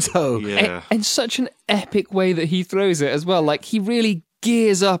Makoto. Yeah. And such an epic way that he throws it as well. Like, he really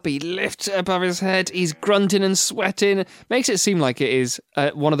gears up, he lifts it above his head, he's grunting and sweating, makes it seem like it is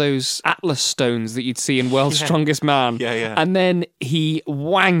one of those Atlas stones that you'd see in World's Strongest Man. Yeah. And then he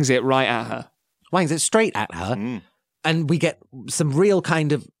wangs it right at her. Wangs it straight at her. And we get some real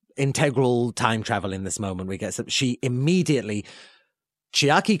kind of integral time travel in this moment. She immediately...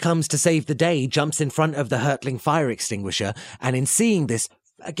 Chiaki comes to save the day, jumps in front of the hurtling fire extinguisher, and in seeing this,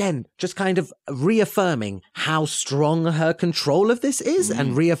 again, just kind of reaffirming how strong her control of this is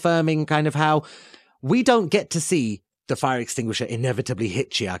and reaffirming kind of how we don't get to see the fire extinguisher inevitably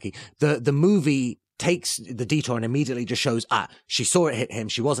hit Chiaki. The movie takes the detour and immediately just shows, she saw it hit him.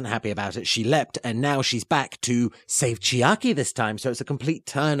 She wasn't happy about it. She leapt and now she's back to save Chiaki this time. So it's a complete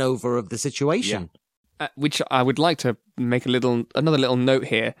turnover of the situation. Which I would like to make another little note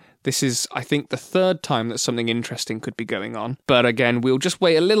here. This is, I think, the third time that something interesting could be going on. But again, we'll just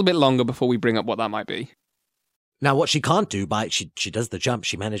wait a little bit longer before we bring up what that might be. Now, what she can't do, she does the jump.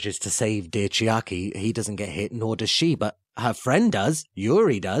 She manages to save dear Chiaki. He doesn't get hit, nor does she, but her friend does.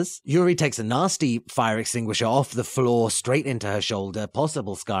 Yuri does. Yuri takes a nasty fire extinguisher off the floor straight into her shoulder.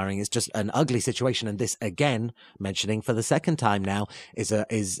 Possible scarring. Is just an ugly situation. And this, again, mentioning for the second time now, is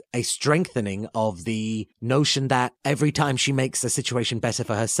a strengthening of the notion that every time she makes a situation better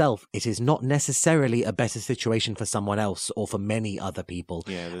for herself, it is not necessarily a better situation for someone else or for many other people.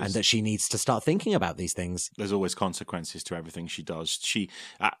 And that she needs to start thinking about these things. There's always consequences to everything she does. She,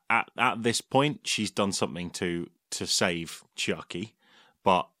 at this point, she's done something to save Chiaki,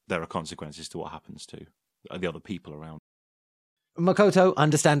 but there are consequences to what happens to the other people around. Makoto,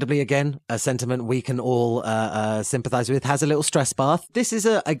 understandably, again, a sentiment we can all sympathize with, has a little stress bath. This is,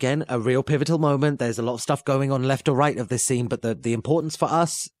 again, a real pivotal moment. There's a lot of stuff going on left or right of this scene, but the importance for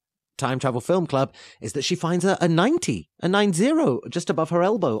us, Time Travel Film Club, is that she finds a 90, just above her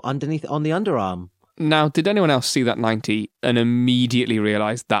elbow, underneath on the underarm. Now, did anyone else see that 90 and immediately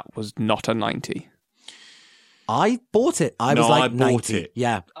realise that was not a 90? I bought it. I was like, I bought 90. it.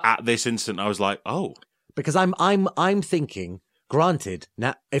 Yeah. At this instant, I was like, oh. Because I'm thinking, granted,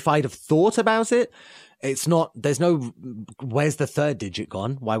 now, if I'd have thought about it, it's not, where's the third digit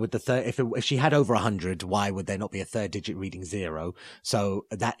gone? Why would if she had over 100, why would there not be a third digit reading 0? So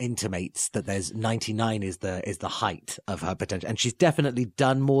that intimates that there's 99 is the height of her potential. And she's definitely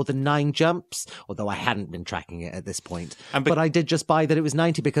done more than 9 jumps, although I hadn't been tracking it at this point. But I did just buy that it was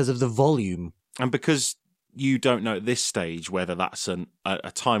 90 because of the volume. And because you don't know at this stage whether that's a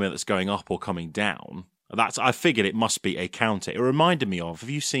timer that's going up or coming down. I figured it must be a counter. It reminded me of, have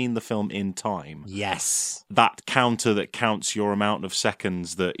you seen the film In Time? Yes. That counter that counts your amount of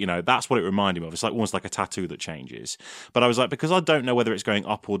seconds that, that's what it reminded me of. It's like almost like a tattoo that changes. But I was like, because I don't know whether it's going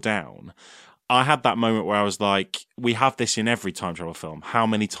up or down, I had that moment where I was like, we have this in every time travel film. How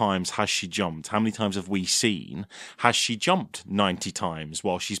many times has she jumped? How many times have we seen? Has she jumped 90 times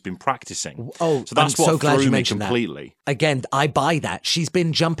while she's been practicing? Oh, so that's I'm what so glad threw you me mentioned completely. That. Again, I buy that. She's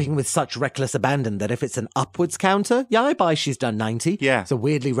been jumping with such reckless abandon that if it's an upwards counter, I buy she's done 90. Yeah. It's a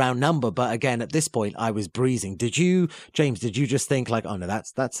weirdly round number, but again, at this point, I was breezing. James, did you just think like, oh no,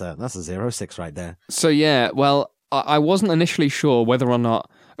 that's a 06 right there? So yeah, well, I wasn't initially sure whether or not,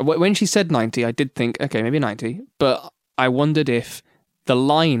 when she said 90, I did think, okay, maybe 90, but I wondered if the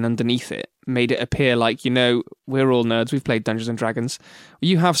line underneath it made it appear like, we're all nerds, we've played Dungeons & Dragons.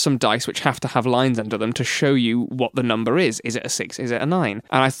 You have some dice which have to have lines under them to show you what the number is. Is it a 6? Is it a 9?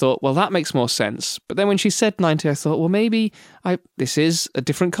 And I thought, well, that makes more sense. But then when she said 90, I thought, well, maybe this is a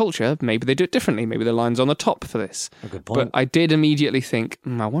different culture. Maybe they do it differently. Maybe the line's on the top for this. A good point. But I did immediately think,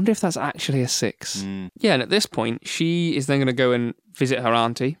 I wonder if that's actually a 6. Yeah, and at this point, she is then going to go and visit her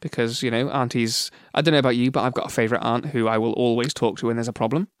auntie because, aunties, I don't know about you, but I've got a favourite aunt who I will always talk to when there's a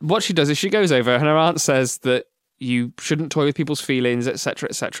problem. What she does is she goes over and her aunt says that you shouldn't toy with people's feelings, etc.,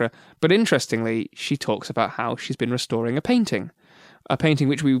 etc. But interestingly, she talks about how she's been restoring a painting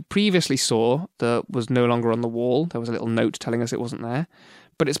which we previously saw that was no longer on the wall. There was a little note telling us it wasn't there,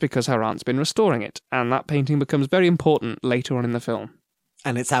 but it's because her aunt's been restoring it, and that painting becomes very important later on in the film.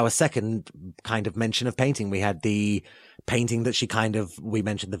 And it's our second kind of mention of painting. We had the painting that she we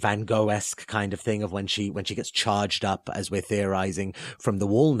mentioned the Van Gogh-esque kind of thing of when she gets charged up, as we're theorizing, from the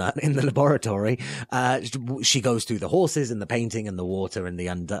walnut in the laboratory. She goes through the horses and the painting and the water and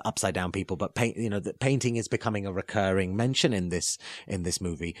the upside down people. But the painting is becoming a recurring mention in this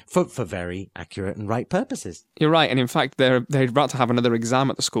movie for very accurate and right purposes. You're right, and in fact, they're about to have another exam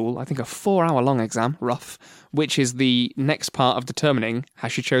at the school. I think a 4-hour-long exam, rough, which is the next part of determining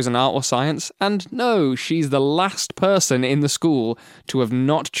has she chosen art or science. And no, she's the last person in the school to have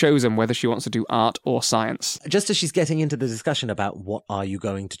not chosen whether she wants to do art or science. Just as she's getting into the discussion about what are you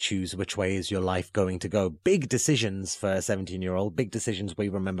going to choose, which way is your life going to go, big decisions for a 17-year-old, big decisions we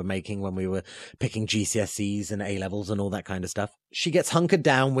remember making when we were picking GCSEs and A-levels and all that kind of stuff. She gets hunkered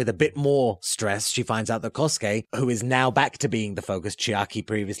down with a bit more stress. She finds out that Kosuke, who is now back to being the focus, Chiaki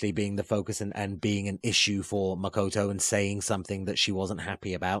previously being the focus and being an issue for Makoto and saying something that she wasn't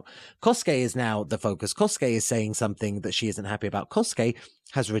happy about. Kosuke is now the focus. Kosuke is saying something that she isn't happy about. Kosuke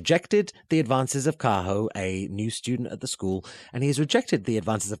has rejected the advances of Kaho, a new student at the school, and he has rejected the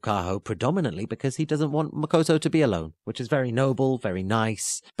advances of Kaho predominantly because he doesn't want Makoto to be alone, which is very noble, very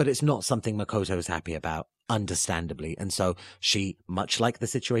nice, but it's not something Makoto's happy about, understandably. And so she, much like the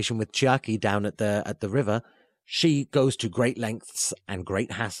situation with Chiaki down at the river, she goes to great lengths and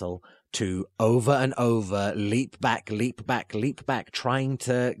great hassle to over and over leap back, trying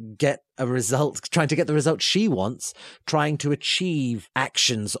to get a result, trying to get the result she wants, trying to achieve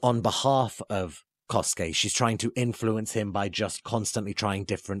actions on behalf of Kosuke. She's trying to influence him by just constantly trying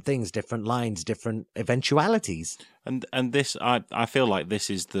different things, different lines, different eventualities. And this, I feel like this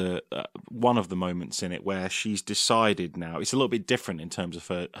is the one of the moments in it where she's decided now. It's a little bit different in terms of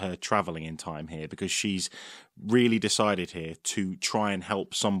her travelling in time here, because she's really decided here to try and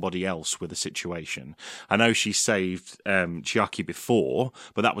help somebody else with a situation. I know she saved Chiaki before,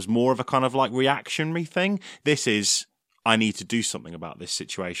 but that was more of a kind of like reactionary thing. This is, I need to do something about this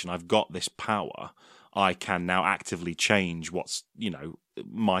situation. I've got this power. I can now actively change what's,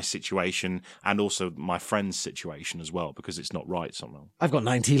 my situation and also my friend's situation as well, because it's not right somehow. I've got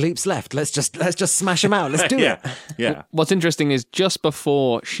 90 leaps left. Let's just smash them out. Let's do it. Yeah. What's interesting is just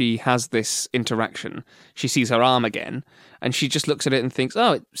before she has this interaction, she sees her arm again and she just looks at it and thinks,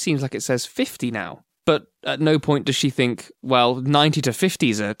 oh, it seems like it says 50 now. But at no point does she think, well, 90 to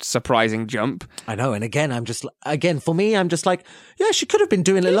 50 is a surprising jump. I know. And again, for me, I'm just like, yeah, she could have been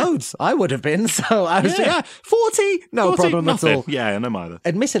doing it loads. I would have been. So I was 40, no 40, problem nothing. At all. Yeah, no matter.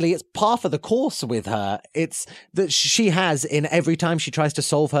 Admittedly, it's par for the course with her. It's that she has in every time she tries to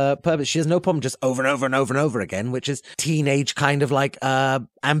solve her purpose, she has no problem just over and over and over and over again, which is teenage kind of like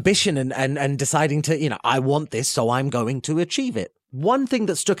ambition and deciding to, I want this, so I'm going to achieve it. One thing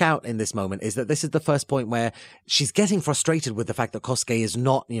that stuck out in this moment is that this is the first point where she's getting frustrated with the fact that Kosuke is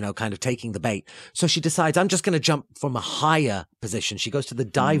not, kind of taking the bait. So she decides, I'm just going to jump from a higher position. She goes to the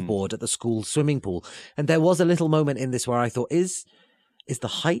dive board at the school swimming pool. And there was a little moment in this where I thought, is the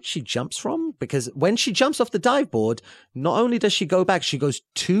height she jumps from? Because when she jumps off the dive board, not only does she go back, she goes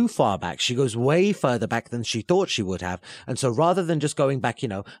too far back. She goes way further back than she thought she would have. And so rather than just going back,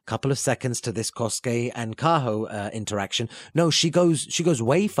 a couple of seconds to this Kosuke and Kaho interaction, no, she goes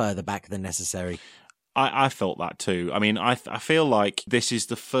way further back than necessary. I felt that too. I mean, I feel like this is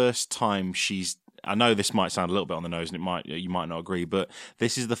the first time she's, I know this might sound a little bit on the nose and you might not agree, but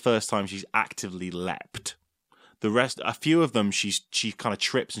this is the first time she's actively leapt. The rest, a few of them, she kind of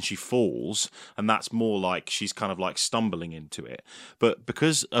trips and she falls, and that's more like she's kind of like stumbling into it. But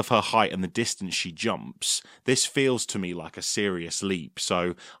because of her height and the distance she jumps, this feels to me like a serious leap.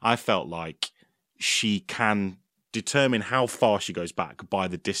 So I felt like she can determine how far she goes back by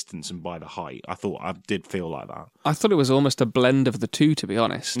the distance and by the height. I did feel like that. I thought it was almost a blend of the two, to be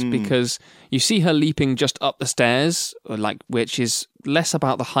honest, because you see her leaping just up the stairs, which is less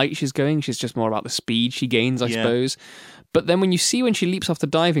about the height she's going, she's just more about the speed she gains, I suppose. But then when she leaps off the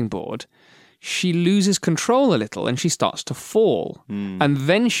diving board, she loses control a little and she starts to fall. And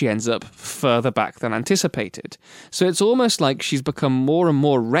then she ends up further back than anticipated. So it's almost like she's become more and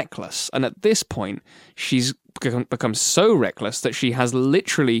more reckless. And at this point, she's become so reckless that she has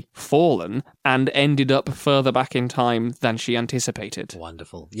literally fallen and ended up further back in time than she anticipated.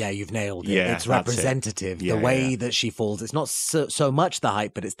 Wonderful. Yeah, you've nailed it. Yeah, it's representative. The way that she falls, it's not so much the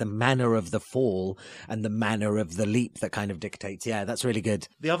height, but it's the manner of the fall and the manner of the leap that kind of dictates. Yeah, that's really good.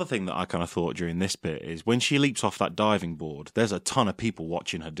 The other thing that I kind of thought during this bit is when she leaps off that diving board, there's a ton of people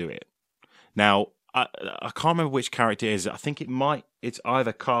watching her do it. Now, I can't remember which character it is. I think it might it's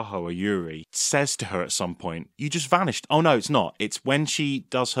either Kaho or Yuri says to her at some point, "You just vanished." Oh no, it's not. It's when she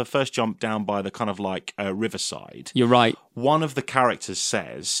does her first jump down by the kind of like riverside. You're right. One of the characters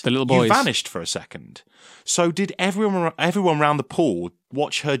says, The little boys. "You vanished for a second." So did everyone around the pool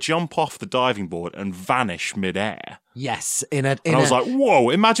watch her jump off the diving board and vanish midair? Yes, And I was like, whoa,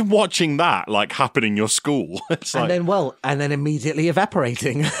 imagine watching that like happen in your school. It's like, and then immediately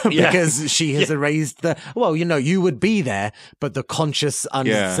evaporating because she has erased you would be there, but the conscious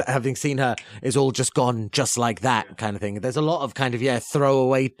having seen her is all just gone just like that kind of thing. There's a lot of kind of,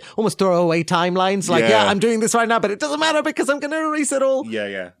 almost throwaway timelines. Like, I'm doing this right now, but it doesn't matter because I'm going to erase it all.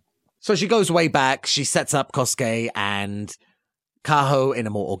 Yeah. So she goes way back. She sets up Kosuke and Kaho in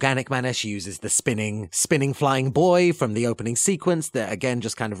a more organic manner. She uses the spinning flying boy from the opening sequence. That again,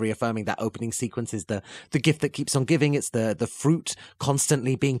 just kind of reaffirming that opening sequence is the gift that keeps on giving. It's the fruit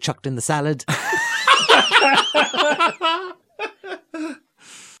constantly being chucked in the salad.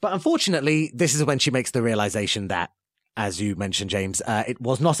 But unfortunately, this is when she makes the realization that, as you mentioned, James, it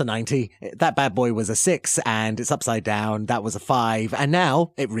was not a 90. That bad boy was a 6, and it's upside down. That was a 5, and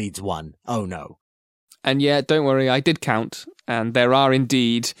now it reads 1. Oh no. And yeah, don't worry, I did count, and there are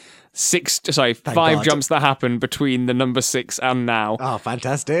indeed 5 God. jumps that happen between the number 6 and now. Oh,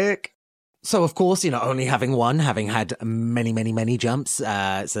 fantastic. So, of course, only having one, having had many, many, many jumps,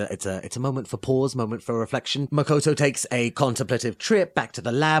 it's a moment for pause, moment for reflection. Makoto takes a contemplative trip back to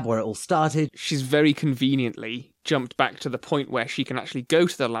the lab where it all started. She's very conveniently jumped back to the point where she can actually go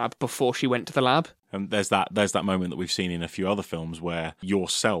to the lab before she went to the lab. And there's that moment that we've seen in a few other films where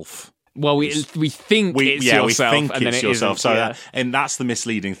yourself. Well, we think it's yourself, we think and then it's it yourself. isn't. So and that's the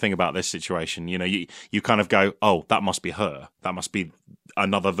misleading thing about this situation. You kind of go, oh, that must be her. That must be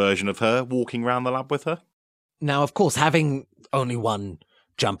another version of her walking around the lab with her. Now, of course, having only one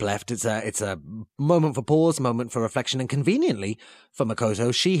jump left, it's a moment for pause, moment for reflection, and conveniently for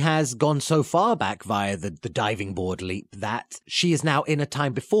Makoto, she has gone so far back via the diving board leap that she is now in a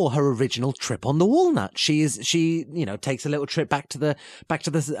time before her original trip on the walnut. She takes a little trip back to the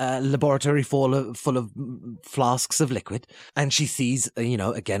laboratory full of flasks of liquid, and she sees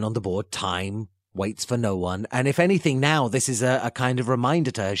again on the board, time waits for no one. And if anything, now this is a kind of reminder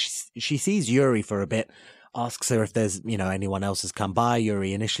to her. She sees Yuri for a bit, asks her if there's anyone else has come by.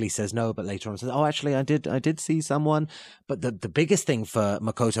 Yuri initially says no, but later on says, oh, actually I did see someone. But the biggest thing for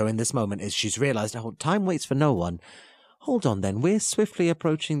Makoto in this moment is she's realized, oh, time waits for no one. Hold on then, we're swiftly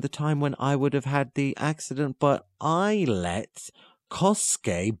approaching the time when I would have had the accident, but I let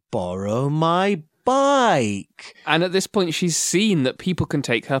Kosuke borrow my bike. And at this point, she's seen that people can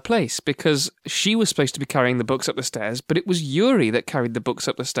take her place because she was supposed to be carrying the books up the stairs, but it was Yuri that carried the books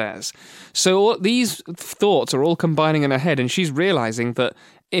up the stairs. So these thoughts are all combining in her head, and she's realizing that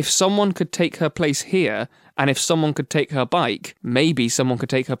if someone could take her place here, and if someone could take her bike, maybe someone could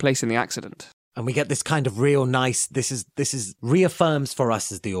take her place in the accident. And we get this kind of real nice, this is reaffirms for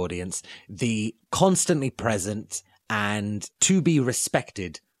us as the audience, the constantly present and to be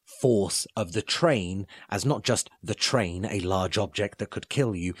respected force of the train as not just the train, a large object that could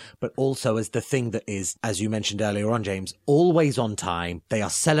kill you, but also as the thing that is, as you mentioned earlier on, James, always on time. They are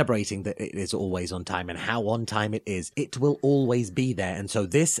celebrating that it is always on time, and how on time it is. It will always be there. And so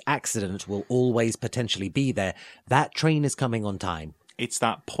this accident will always potentially be there. That train is coming on time. It's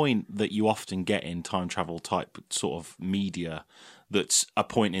that point that you often get in time travel type sort of media, that's a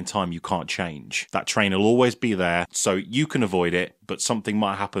point in time you can't change. That train will always be there, so you can avoid it, but something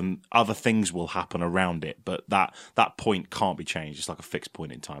might happen, other things will happen around it, but that point can't be changed. It's like a fixed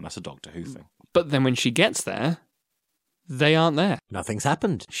point in time. That's a Doctor Who thing. But then when she gets there, they aren't there. Nothing's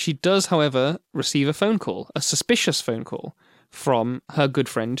happened. She does, however, receive a phone call, a suspicious phone call, from her good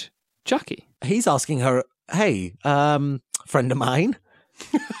friend, Jackie. He's asking her, hey, friend of mine,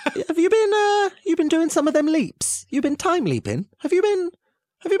 have you been doing some of them leaps? You've been time leaping? Have you been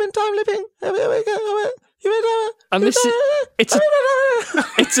time leaping? And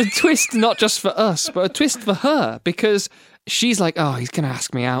it's a twist not just for us, but a twist for her, because she's like, oh, he's going to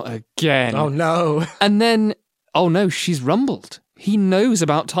ask me out again. Oh, no. And then, oh, no, she's rumbled. He knows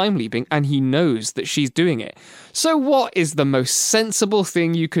about time leaping, and he knows that she's doing it. So what is the most sensible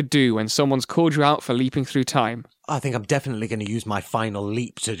thing you could do when someone's called you out for leaping through time? I think I'm definitely going to use my final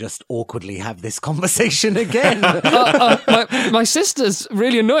leap to just awkwardly have this conversation again. My sister's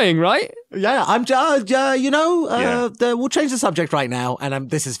really annoying, right? Yeah, we'll change the subject right now, and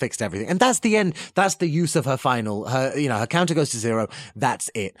this has fixed everything. And that's the end. That's the use of her final. Her counter goes to 0. That's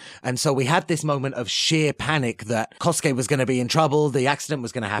it. And so we had this moment of sheer panic that Kosuke was going to be in trouble, the accident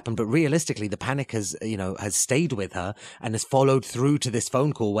was going to happen, but realistically, the panic has stayed with her and has followed through to this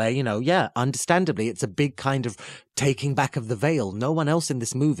phone call where, understandably, it's a big kind of taking back of the veil. No one else in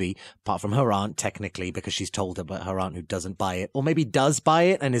this movie, apart from her aunt, technically, because she's told her, but her aunt who doesn't buy it, or maybe does buy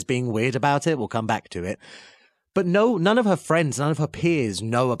it and is being weird about it. We'll come back to it. But no, none of her friends, none of her peers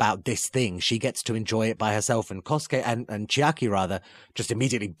know about this thing. She gets to enjoy it by herself, and Kosuke and Chiaki rather just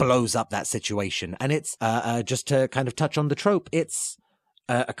immediately blows up that situation. And it's just to kind of touch on the trope, it's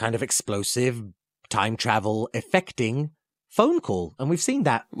a kind of explosive time travel affecting phone call, and we've seen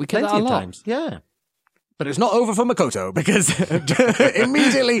that plenty of times. Yeah. But it's not over for Makoto, because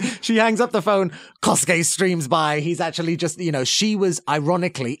immediately she hangs up the phone. Kosuke streams by. He's actually just, she was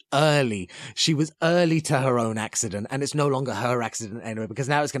ironically early. She was early to her own accident, and it's no longer her accident anyway, because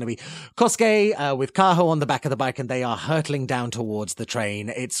now it's going to be Kosuke with Kaho on the back of the bike, and they are hurtling down towards the train.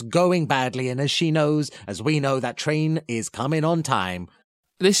 It's going badly, and as she knows, as we know, that train is coming on time.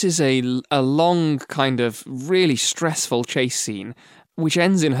 This is a long, kind of really stressful chase scene, which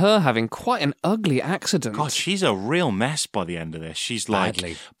ends in her having quite an ugly accident. God, she's a real mess by the end of this. She's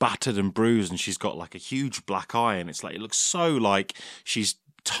like battered and bruised, and she's got like a huge black eye, and it's like it looks so like she's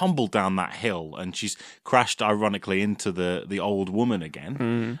tumbled down that hill, and she's crashed ironically into the old woman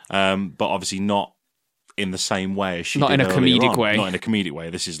again. But obviously not in the same way as she not did in a comedic on. way. Not in a comedic way.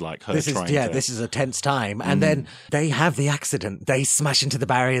 This is like her This is a tense time. And then they have the accident. They smash into the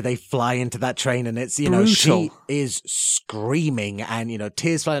barrier. They fly into that train, and it's, Brutal. she is screaming and,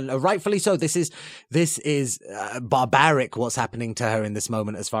 tears flying. Rightfully so. This is barbaric what's happening to her in this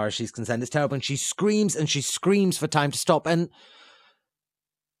moment as far as she's concerned. It's terrible. And she screams for time to stop. And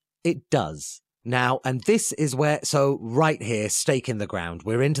it does. Now, and this is where, so right here, stake in the ground.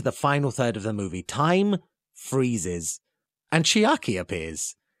 We're into the final third of the movie. Time freezes, and Chiaki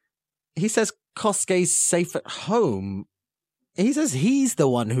appears. He says Kosuke's safe at home. He says he's the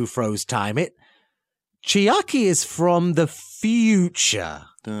one who froze time. Chiaki is from the future.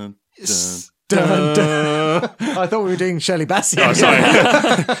 Dun, Dun, dun. I thought we were doing Shirley Bassey. Oh, sorry.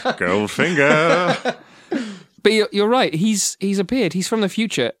 Goldfinger. But you're right. He's appeared. He's from the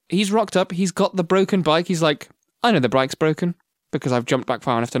future. He's rocked up. He's got the broken bike. He's like, I know the bike's broken because I've jumped back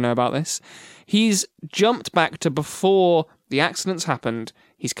far enough to know about this. He's jumped back to before the accidents happened.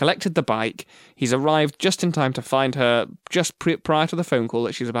 He's collected the bike. He's arrived just in time to find her just prior to the phone call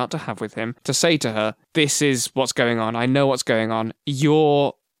that she's about to have with him, to say to her, this is what's going on. I know what's going on.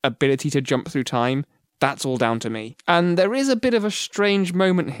 Your ability to jump through time, that's all down to me. And there is a bit of a strange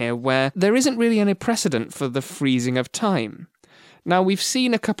moment here where there isn't really any precedent for the freezing of time. Now, we've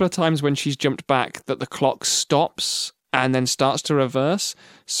seen a couple of times when she's jumped back that the clock stops and then starts to reverse,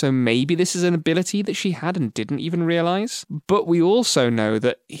 so maybe this is an ability that she had and didn't even realise. But we also know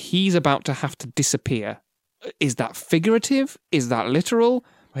that he's about to have to disappear. Is that figurative? Is that literal?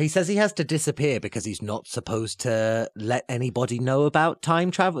 He says he has to disappear because he's not supposed to let anybody know about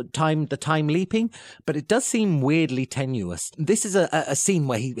time travel, the time leaping, but it does seem weirdly tenuous. This is a scene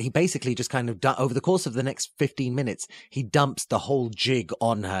where he basically just kind of, over the course of the next 15 minutes, he dumps the whole jig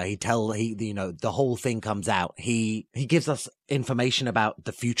on her. The whole thing comes out. He gives us information about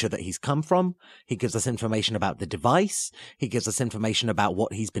the future that he's come from. He gives us information about the device. He gives us information about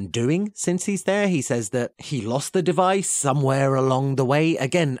what he's been doing since he's there. He says that he lost the device somewhere along the way.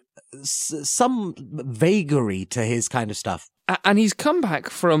 Again, some vagary to his kind of stuff. And he's come back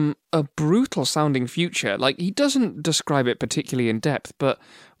from a brutal sounding future. Like, he doesn't describe it particularly in depth, but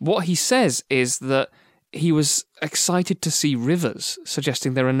what he says is that he was excited to see rivers,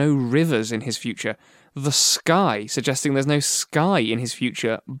 suggesting there are no rivers in his future. The sky, suggesting there's no sky in his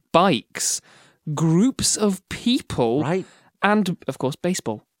future. Bikes, groups of people, right? And, of course,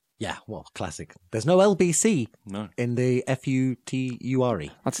 baseball. Yeah, well, classic. There's no LBC in the FUTURE.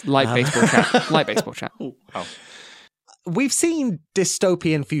 That's light baseball chat. Light baseball chat. Oh. We've seen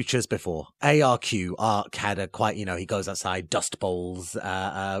dystopian futures before. Ark had a quite, he goes outside, dust bowls,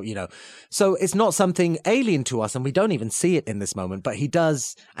 So it's not something alien to us, and we don't even see it in this moment, but he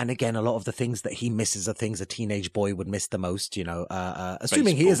does. And again, a lot of the things that he misses are things a teenage boy would miss the most,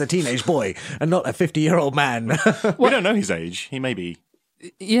 assuming he is a teenage boy and not a 50-year-old man. We don't know his age. He may be.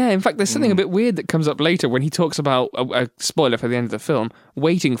 Yeah, in fact, there's something a bit weird that comes up later when he talks about, a spoiler for the end of the film,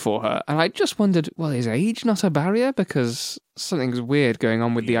 waiting for her. And I just wondered, well, is age not a barrier? Because something's weird going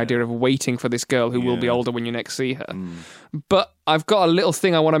on with the idea of waiting for this girl who will be older when you next see her. But I've got a little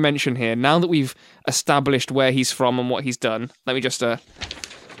thing I want to mention here. Now that we've established where he's from and what he's done, let me just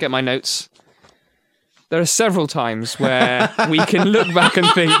get my notes. There are several times where we can look back and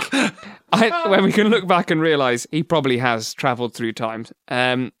think... where we can look back and realise he probably has travelled through time.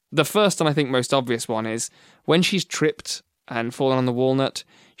 The first and I think most obvious one is when she's tripped and fallen on the walnut,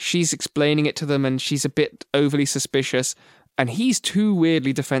 she's explaining it to them and she's a bit overly suspicious. And he's too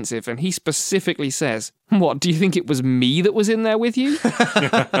weirdly defensive, and he specifically says, "What, do you think it was me that was in there with you?"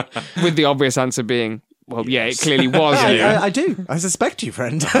 With the obvious answer being, well, yeah, it clearly was you. I do. I suspect you,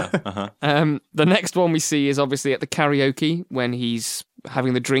 friend. The next one we see is obviously at the karaoke when he's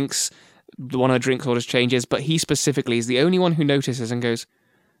having the drinks. One of the drink orders changes, but he specifically is the only one who notices and goes,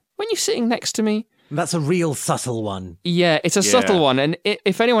 "When you're sitting next to me." That's a real subtle one. Yeah, it's a subtle one, and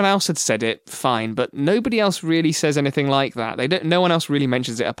if anyone else had said it, fine, but nobody else really says anything like that. No one else really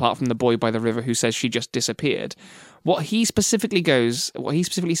mentions it apart from the boy by the river who says she just disappeared. What he specifically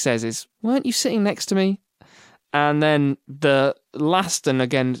says is, "Weren't you sitting next to me?" And then the last and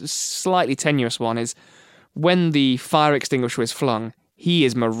again slightly tenuous one is when the fire extinguisher is flung, he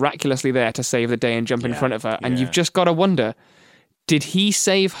is miraculously there to save the day and jump in front of her, and you've just got to wonder, did he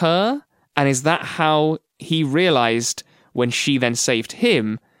save her? And is that how he realised when she then saved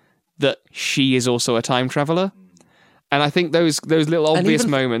him that she is also a time traveller? And I think those little obvious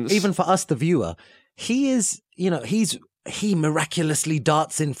moments... Even for us, the viewer, he is, he miraculously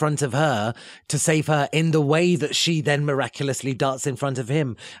darts in front of her to save her in the way that she then miraculously darts in front of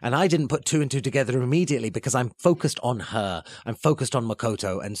him. And I didn't put two and two together immediately because I'm focused on her. I'm focused on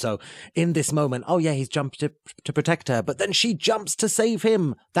Makoto. And so in this moment, oh yeah, he's jumped to protect her, but then she jumps to save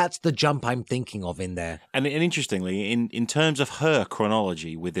him. That's the jump I'm thinking of in there. And interestingly, in terms of her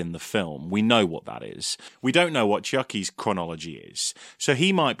chronology within the film, we know what that is. We don't know what Chucky's chronology is. So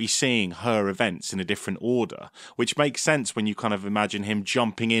he might be seeing her events in a different order, which makes sense when you kind of imagine him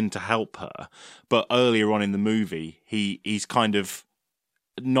jumping in to help her, but earlier on in the movie he's kind of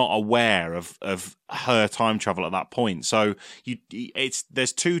not aware of her time travel at that point. So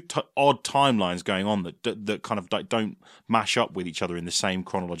there's two odd timelines going on that kind of don't mash up with each other in the same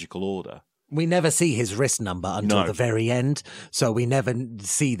chronological order. We never see his wrist number until the very end, so we never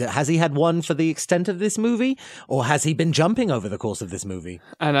see that. Has he had one for the extent of this movie, or has he been jumping over the course of this movie?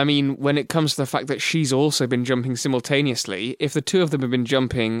 And I mean, when it comes to the fact that she's also been jumping simultaneously, if the two of them have been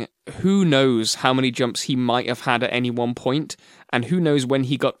jumping, who knows how many jumps he might have had at any one point, and who knows when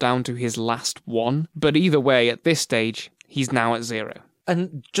he got down to his last one. But either way, at this stage, he's now at 0.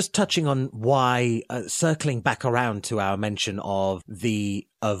 And just touching on why, circling back around to our mention of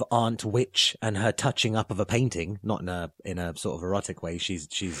Aunt Witch and her touching up of a painting, not in a sort of erotic way. She's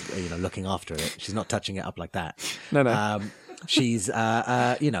looking after it. She's not touching it up like that. No. She's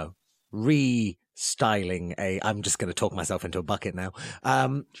restyling a. I'm just going to talk myself into a bucket now.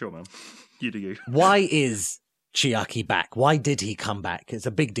 Sure, man. You do you. Why is Chiaki back? Why did he come back? It's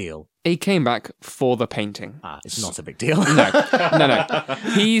a big deal. He came back for the painting. It's not a big deal. No.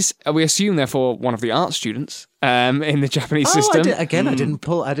 He's, we assume, therefore, one of the art students in the Japanese system. I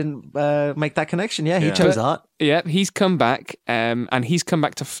didn't make that connection. Yeah, he chose art. Yeah, he's come back, and he's come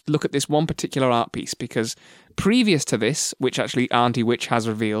back to look at this one particular art piece, because previous to this, which actually Auntie Witch has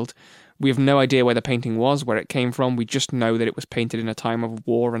revealed, we have no idea where the painting was, where it came from. We just know that it was painted in a time of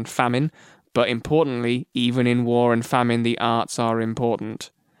war and famine. But importantly, even in war and famine, the arts are important.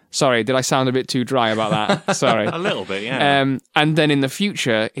 Sorry, did I sound a bit too dry about that? Sorry. A little bit, yeah. And then in the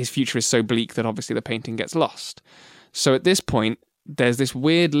future, his future is so bleak that obviously the painting gets lost. So at this point, there's this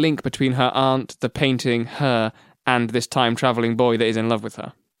weird link between her aunt, the painting, her, and this time-travelling boy that is in love with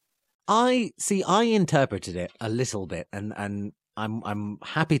her. I interpreted it a little bit, and I'm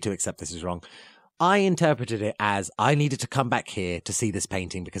happy to accept this is wrong. I interpreted it as I needed to come back here to see this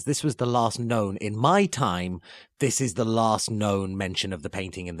painting because this was the last known, in my time, this is the last known mention of the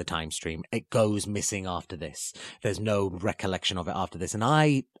painting in the time stream. It goes missing after this. There's no recollection of it after this. And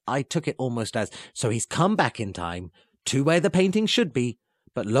I took it almost as, so he's come back in time to where the painting should be,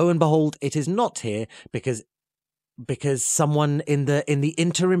 but lo and behold, it is not here because someone in the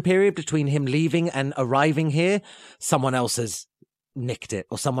interim period between him leaving and arriving here, someone else has nicked it,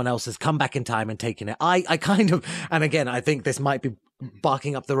 or someone else has come back in time and taken it. I kind of, and again, I think this might be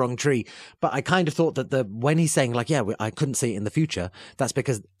barking up the wrong tree, but I kind of thought that when he's saying like, yeah, I couldn't see it in the future, that's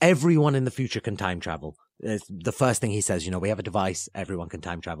because everyone in the future can time travel. It's the first thing he says, we have a device, everyone can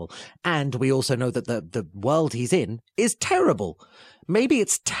time travel. And we also know that the world he's in is terrible. Maybe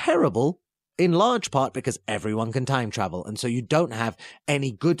it's terrible in large part because everyone can time travel. And so you don't have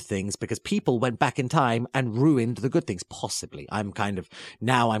any good things because people went back in time and ruined the good things. Possibly. I'm kind of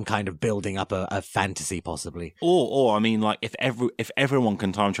building up a fantasy, possibly. Or I mean, like, if everyone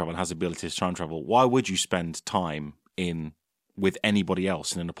can time travel and has the ability to time travel, why would you spend time with anybody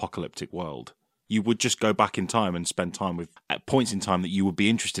else in an apocalyptic world? You would just go back in time and spend time with, at points in time that you would be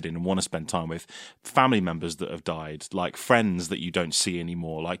interested in and want to spend time with, family members that have died, like friends that you don't see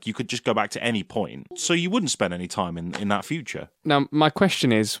anymore. Like, you could just go back to any point. So you wouldn't spend any time in that future. Now, my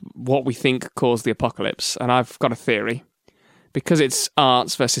question is what we think caused the apocalypse, and I've got a theory. because it's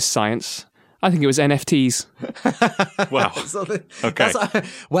arts versus science, I think it was NFTs. Wow. Okay.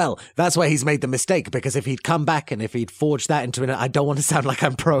 That's where he's made the mistake, because if he'd come back and if he'd forged that into I don't want to sound like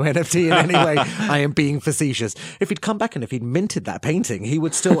I'm pro NFT in any way. I am being facetious. If he'd come back and if he'd minted that painting, he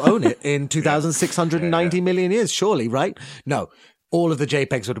would still own it in 2,690 million years, surely, right? No. All of the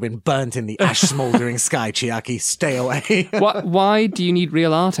JPEGs would have been burnt in the ash smouldering sky, Chiaki. Stay away. Why do you need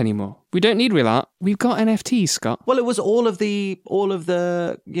real art anymore? We don't need real art. We've got NFTs, Scott. Well, it was all of the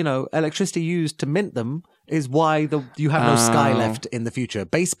electricity used to mint them is why you have no sky left in the future.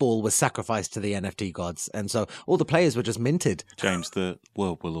 Baseball was sacrificed to the NFT gods, and so all the players were just minted. James, the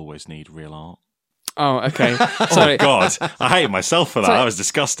world will always need real art. Oh, okay. Sorry. Oh, God. I hate myself for that. That was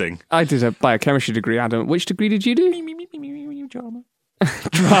disgusting. I did a biochemistry degree, Adam. Which degree did you do? Drama.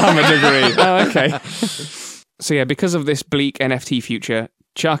 Drama degree. Oh, okay. So yeah, because of this bleak NFT future,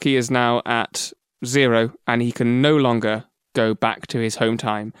 Chiaki is now at 0 and he can no longer go back to his home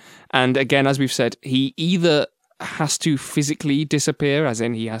time. And again, as we've said, he either has to physically disappear, as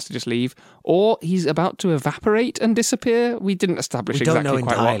in he has to just leave, or he's about to evaporate and disappear. We didn't establish exactly don't know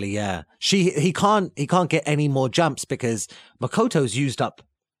quite entirely, what. yeah. He can't get any more jumps because Makoto's used up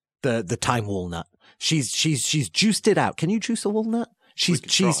the time walnut. She's juiced it out. Can you juice a walnut?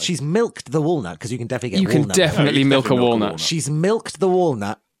 She's milked the walnut, because you can definitely get walnut. You can definitely milk a walnut. She's milked the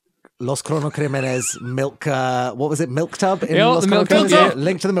walnut. Los Cronocrímenes milk, what was it? Milk tub? In Yeah, Los the milk Cronocrímenes? tub. Yeah,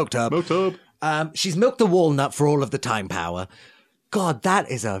 link to the milk tub. Milk tub. She's milked the walnut for all of the time power. God, that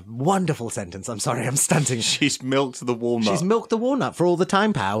is a wonderful sentence. I'm sorry, I'm stunting. She's milked the walnut. She's milked the walnut for all the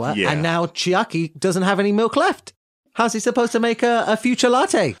time power, Yeah. and now Chiaki doesn't have any milk left. How's he supposed to make a future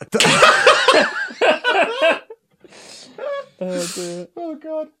latte? Oh,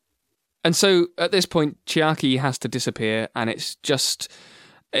 God. And so at this point, Chiaki has to disappear, and it's just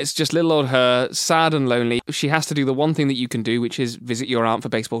little old her, sad and lonely. She has to do the one thing that you can do, which is visit your aunt for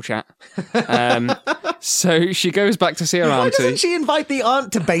baseball chat. So she goes back to see her Why auntie. doesn't she invite the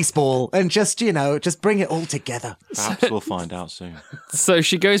aunt to baseball and just bring it all together? Perhaps we'll find out soon. So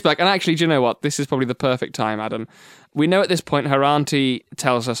she goes back, and actually, do you know what? This is probably the perfect time, Adam. We know at this point her auntie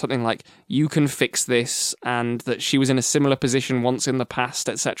tells her something like, you can fix this, and that she was in a similar position once in the past,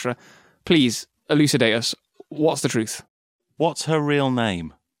 etc. Please, elucidate us. What's the truth? What's her real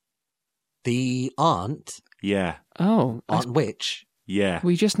name? The aunt? Yeah. Oh. Aunt Witch? Yeah.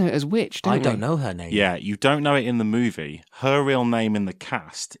 We just know it as Witch, don't we? I don't know her name. Yeah, you don't know it in the movie. Her real name in the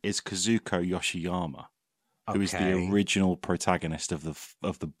cast is Kazuko Yoshiyama, who is the original protagonist of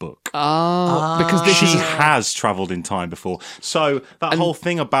the book. Oh, because She has travelled in time before. So that whole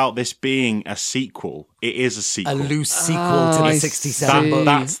thing about this being a sequel, it is a sequel. A loose sequel to the 67 book.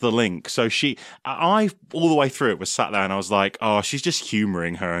 That's the link. So I all the way through it was sat there and I was like, oh, she's just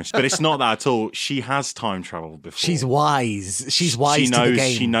humouring her. But it's not that at all. She has time travelled before. She's wise. She's wise to the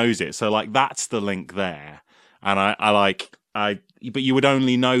game. She knows it. So like that's the link there. And but you would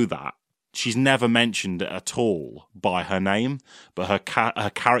only know that. She's never mentioned at all by her name, but her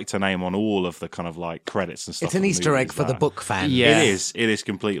character name on all of the kind of like credits and stuff. It's an Easter egg for the book fan. Yeah. It is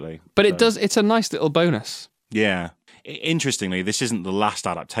completely. But it's a nice little bonus. Yeah. Interestingly, this isn't the last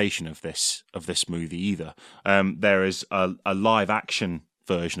adaptation of this movie either. There is a live action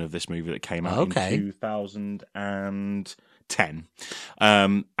version of this movie that came out in 2010,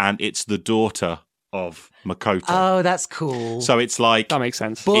 and it's the daughter of Makoto. Oh, that's cool. So it's like That makes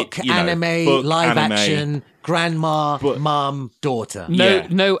sense. book, live action, grandma, mum, daughter.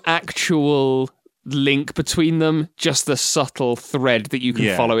 No actual link between them, just the subtle thread that you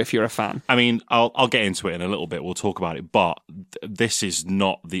can follow if you're a fan. I mean, I'll get into it in a little bit. We'll talk about it, but this is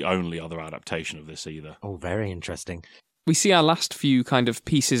not the only other adaptation of this either. Oh, very interesting. We see our last few kind of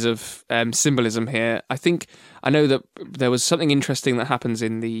pieces of symbolism here. I know that there was something interesting that happens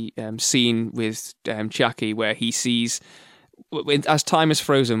in the scene with Chiaki where he sees, as time is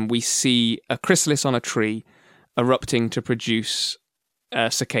frozen, we see a chrysalis on a tree erupting to produce a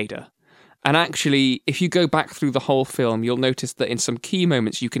cicada. And actually, if you go back through the whole film, you'll notice that in some key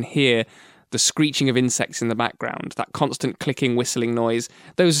moments you can hear the screeching of insects in the background, that constant clicking, whistling noise.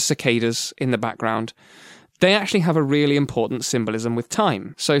 Those are cicadas in the background. They actually have a really important symbolism with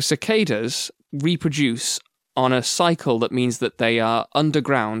time. So cicadas reproduce on a cycle that means that they are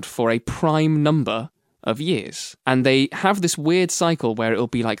underground for a prime number of years. And they have this weird cycle where it'll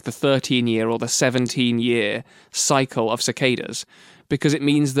be like the 13-year or the 17-year cycle of cicadas, because it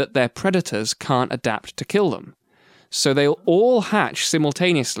means that their predators can't adapt to kill them. So they'll all hatch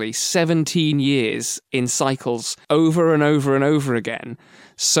simultaneously 17 years in cycles over and over and over again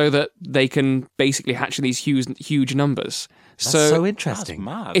so that they can basically hatch in these huge numbers. That's so interesting.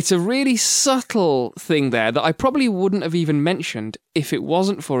 That's mad. It's a really subtle thing there that I probably wouldn't have even mentioned if it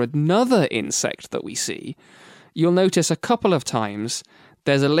wasn't for another insect that we see. You'll notice a couple of times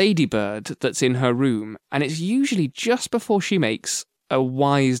there's a ladybird that's in her room, and it's usually just before she makes a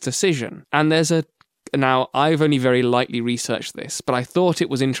wise decision. And now, I've only very lightly researched this, but I thought it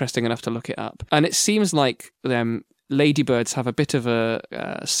was interesting enough to look it up. And it seems like ladybirds have a bit of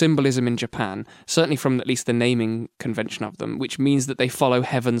a symbolism in Japan, certainly from at least the naming convention of them, which means that they follow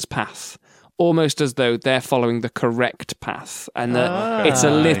heaven's path, almost as though they're following the correct path. And it's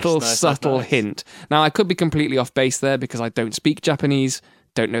a little subtle hint. Now, I could be completely off base there because I don't speak Japanese,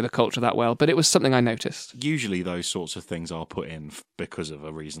 don't know the culture that well, but it was something I noticed. Usually those sorts of things are put in because of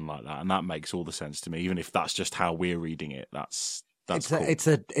a reason like that, and that makes all the sense to me, even if that's just how we're reading it. That's cool. It's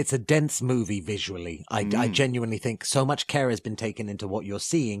a dense movie visually. I genuinely think so much care has been taken into what you're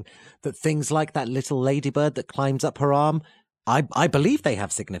seeing that things like that little ladybird that climbs up her arm, I believe they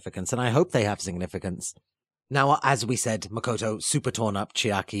have significance, and I hope they have significance. Now, as we said, Makoto super torn up.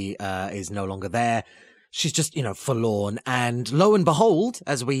 Chiaki is no longer there. She's just, forlorn. And lo and behold,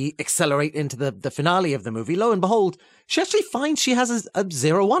 as we accelerate into the finale of the movie, lo and behold, she actually finds she has a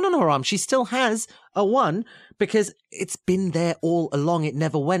 0-1 on her arm. She still has a 1 because it's been there all along. It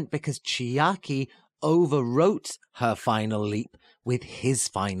never went because Chiaki overwrote her final leap with his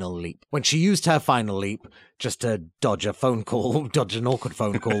final leap. When she used her final leap just to dodge an awkward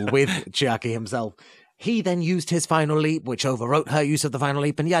phone call with Chiaki himself, he then used his final leap, which overwrote her use of the final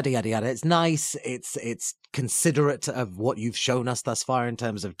leap, and yada, yada, yada. It's nice. It's considerate of what you've shown us thus far in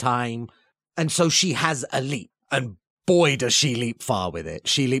terms of time. And so she has a leap. And boy, does she leap far with it.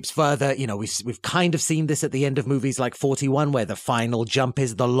 She leaps further. We've kind of seen this at the end of movies like 41, where the final jump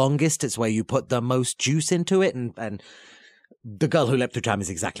is the longest. It's where you put the most juice into it. And The Girl Who Leapt Through Time is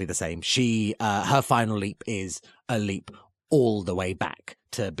exactly the same. Her final leap is a leap all the way back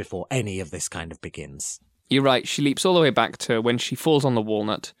to before any of this kind of begins. You're right. She leaps all the way back to when she falls on the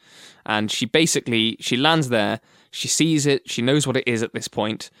walnut, and she lands there. She sees it. She knows what it is at this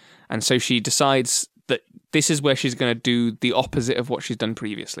point, and so she decides that this is where she's going to do the opposite of what she's done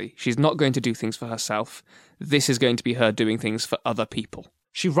previously. She's not going to do things for herself. This is going to be her doing things for other people.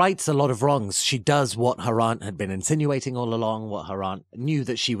 She rights a lot of wrongs. She does what her aunt had been insinuating all along, what her aunt knew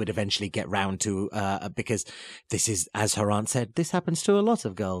that she would eventually get round to, because this is, as her aunt said, this happens to a lot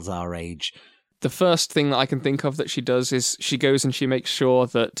of girls our age. The first thing that I can think of that she does is she goes and she makes sure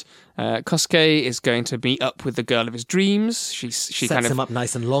that Kosuke is going to meet up with the girl of his dreams. She sets him up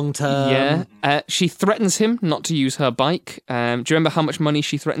nice and long term. Yeah. She threatens him not to use her bike. Do you remember how much money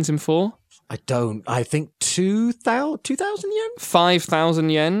she threatens him for? I don't. I think 2,000 yen? 5,000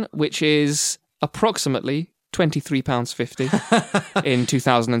 yen, which is approximately £23.50 in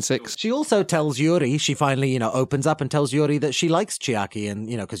 2006. She also tells Yuri, she finally, opens up and tells Yuri that she likes Chiaki, and,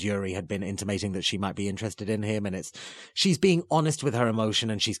 because Yuri had been intimating that she might be interested in him, and she's being honest with her emotion,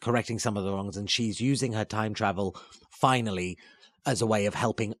 and she's correcting some of the wrongs, and she's using her time travel, finally, as a way of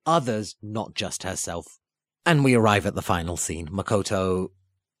helping others, not just herself. And we arrive at the final scene. Makoto,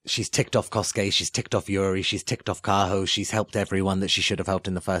 she's ticked off Kosuke, she's ticked off Yuri, she's ticked off Kaho, she's helped everyone that she should have helped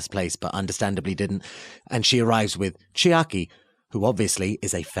in the first place, but understandably didn't. And she arrives with Chiaki, who obviously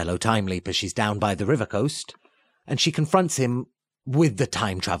is a fellow time leaper. She's down by the river coast, and she confronts him with the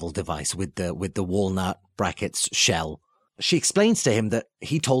time travel device, with the walnut brackets shell. She explains to him that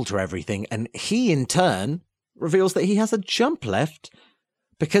he told her everything, and he in turn reveals that he has a jump left,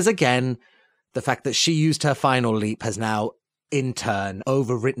 because again, the fact that she used her final leap has now in turn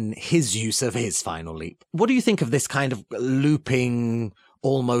overwritten his use of his final leap. What do you think of this kind of looping,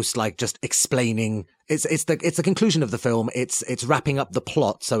 almost like just explaining? It's the conclusion of the film. It's wrapping up the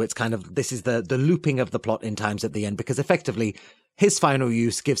plot. So it's kind of, this is the looping of the plot in times at the end, because effectively his final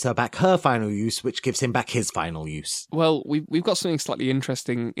use gives her back her final use, which gives him back his final use. Well, we've got something slightly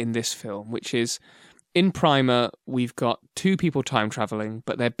interesting in this film, which is in Primer, we've got two people time traveling,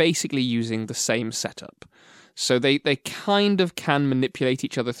 but they're basically using the same setup. So they kind of can manipulate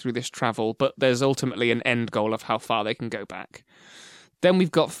each other through this travel, but there's ultimately an end goal of how far they can go back. Then we've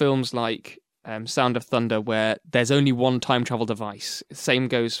got films like Sound of Thunder, where there's only one time travel device. Same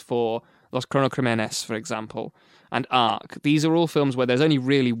goes for Los Cronocrímenes, for example, and Arc. These are all films where there's only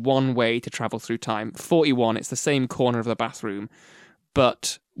really one way to travel through time. 41, it's the same corner of the bathroom,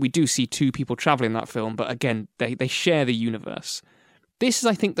 but we do see two people travel in that film, but again, they share the universe. This is,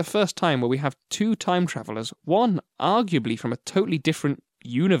 I think, the first time where we have two time travelers, one arguably from a totally different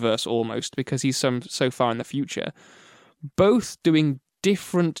universe almost, because he's so far in the future, both doing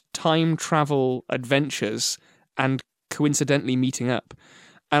different time travel adventures and coincidentally meeting up.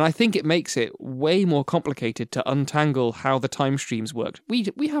 And I think it makes it way more complicated to untangle how the time streams worked.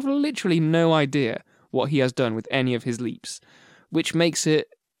 We have literally no idea what he has done with any of his leaps, which makes it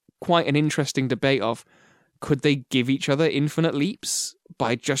quite an interesting debate of, could they give each other infinite leaps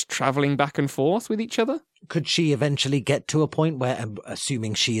by just travelling back and forth with each other? Could she eventually get to a point where,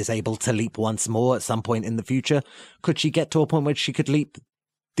 assuming she is able to leap once more at some point in the future, could she get to a point where she could leap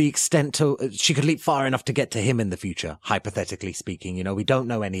the extent to, she could leap far enough to get to him in the future, hypothetically speaking? You know, we don't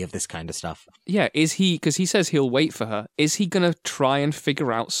know any of this kind of stuff. Yeah, is he, because he says he'll wait for her, is he going to try and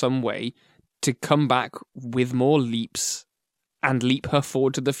figure out some way to come back with more leaps and leap her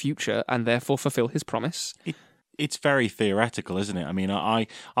forward to the future and therefore fulfill his promise? It's very theoretical, isn't it? I mean,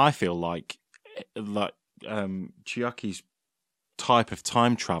 I feel like Chiaki's type of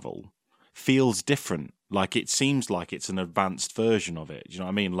time travel feels different. Like, it seems like it's an advanced version of it. Do you know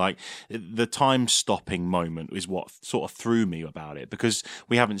what I mean? Like, the time stopping moment is what sort of threw me about it, because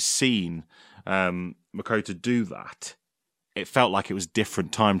we haven't seen Makoto do that. It felt like it was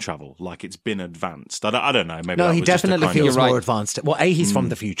different time travel, like it's been advanced. I don't know. Maybe no, that he was just a definitely kind feels of, more advanced. Well, he's from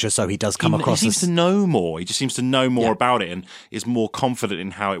the future, so he does come across He seems as... to know more. He just seems to know more about it and is more confident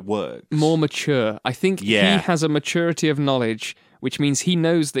in how it works. More mature. I think he has a maturity of knowledge, which means he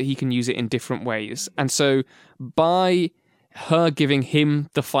knows that he can use it in different ways. And so by her giving him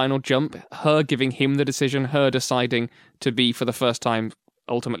the final jump, her giving him the decision, her deciding to be, for the first time,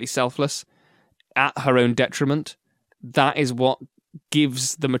 ultimately selfless, at her own detriment, that is what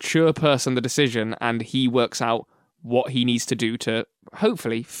gives the mature person the decision, and he works out what he needs to do to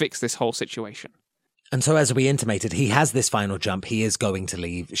hopefully fix this whole situation. And so, as we intimated, he has this final jump. He is going to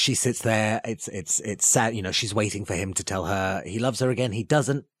leave. She sits there. It's sad. You know, she's waiting for him to tell her he loves her again. He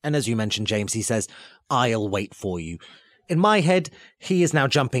doesn't. And as you mentioned, James, he says, "I'll wait for you." In my head, he is now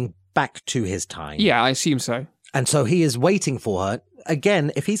jumping back to his time. Yeah, I assume so. And so he is waiting for her.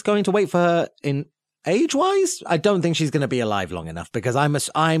 Again, if he's going to wait for her in age-wise, I don't think she's going to be alive long enough, because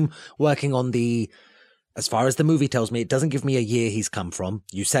I'm working on as far as the movie tells me, it doesn't give me a year he's come from.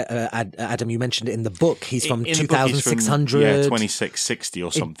 You said, Adam, you mentioned it in the book. He's from 2600. 2660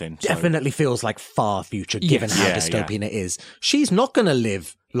 or something. It definitely feels like far future, given how dystopian it is. She's not going to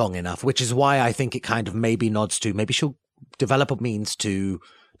live long enough, which is why I think it kind of maybe nods to, maybe she'll develop a means to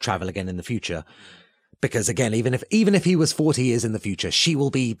travel again in the future. Because again, even if he was 40 years in the future, she will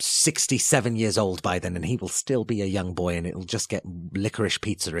be 67 years old by then, and he will still be a young boy, and it'll just get licorice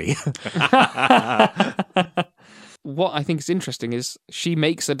pizzery. What I think is interesting is she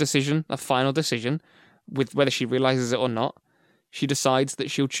makes a decision, a final decision, with whether she realizes it or not. She decides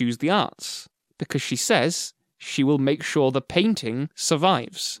that she'll choose the arts, because she says she will make sure the painting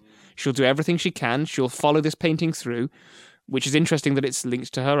survives. She'll do everything she can. She'll follow this painting through, which is interesting that it's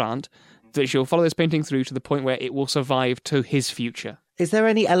linked to her aunt. That she'll follow this painting through to the point where it will survive to his future. Is there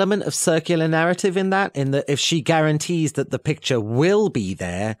any element of circular narrative in that? In that if she guarantees that the picture will be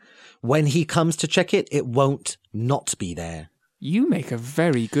there, when he comes to check it, it won't not be there? You make a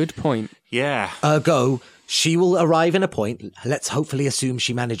very good point. Yeah. Ergo, she will arrive in a point. Let's hopefully assume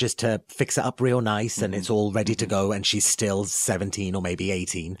she manages to fix it up real nice and it's all ready to go and she's still 17 or maybe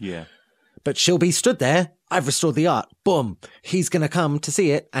 18. Yeah. But she'll be stood there. I've restored the art. Boom. He's going to come to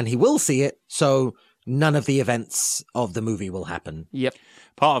see it, and he will see it. So none of the events of the movie will happen. Yep.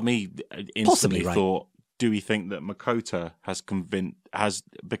 Part of me instantly right. thought, do we think that Makoto has,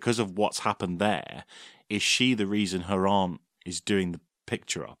 because of what's happened there, is she the reason her aunt is doing the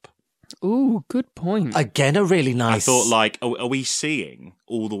picture up? Ooh, good point. Again, a really nice... I thought, like, are we seeing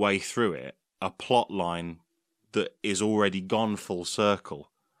all the way through it a plot line that is already gone full circle?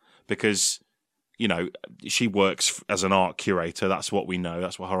 Because, you know, she works as an art curator. That's what we know.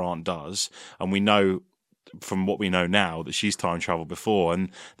 That's what her aunt does. And we know from what we know now that she's time traveled before.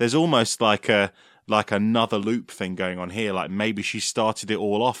 And there's almost like another loop thing going on here. Like maybe she started it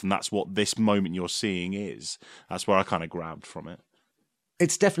all off and that's what this moment you're seeing is. That's where I kind of grabbed from it.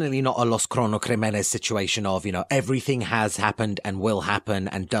 It's definitely not a Los Cronocrímenes situation of, you know, everything has happened and will happen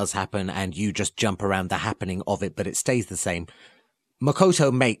and does happen and you just jump around the happening of it, but it stays the same.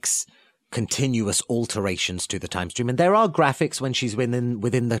 Makoto makes continuous alterations to the time stream, and there are graphics when she's within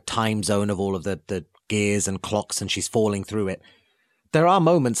the time zone of all of the gears and clocks, and she's falling through it. There are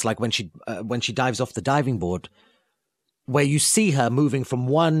moments like when she dives off the diving board, where you see her moving from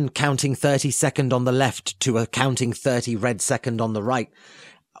one counting 30 second on the left to a counting 30 red second on the right,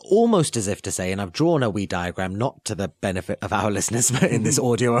 almost as if to say, and I've drawn a wee diagram, not to the benefit of our listeners in this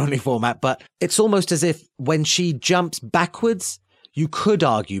audio only format, but it's almost as if when she jumps backwards, you could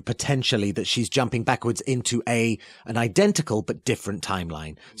argue potentially that she's jumping backwards into an identical but different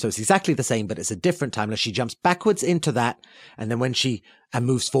timeline. So it's exactly the same, but it's a different timeline. She jumps backwards into that, and then and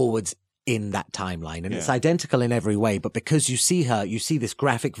moves forwards in that timeline. And it's identical in every way, but because you see this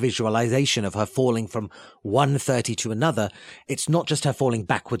graphic visualization of her falling from one 30 to another, it's not just her falling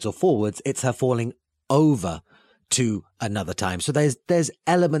backwards or forwards, it's her falling over to another time. So there's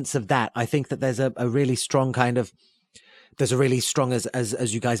elements of that. I think that there's a really strong as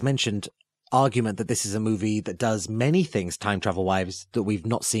you guys mentioned, argument that this is a movie that does many things time travel wise that we've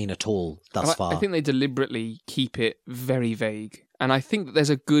not seen at all thus far. I think they deliberately keep it very vague. And I think that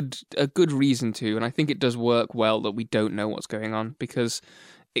there's a good reason to, and I think it does work well that we don't know what's going on, because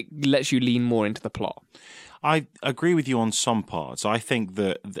it lets you lean more into the plot. I agree with you on some parts. I think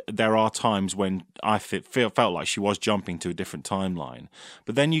that there are times when I felt like she was jumping to a different timeline.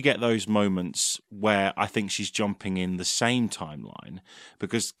 But then you get those moments where I think she's jumping in the same timeline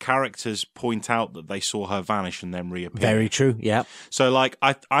because characters point out that they saw her vanish and then reappear. Very true, yeah. So, like,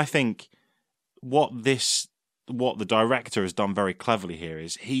 I think what the director has done very cleverly here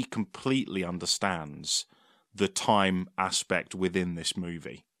is he completely understands the time aspect within this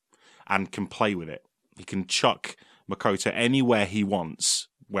movie and can play with it. He can chuck Makoto anywhere he wants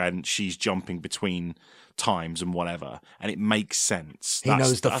when she's jumping between times and whatever, and it makes sense. He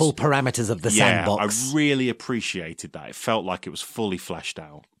knows the full parameters of the sandbox. I really appreciated that. It felt like it was fully fleshed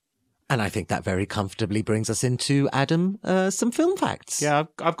out. And I think that very comfortably brings us into, Adam, some film facts. Yeah,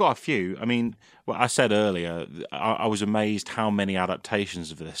 I've got a few. I mean, well, I said earlier, I was amazed how many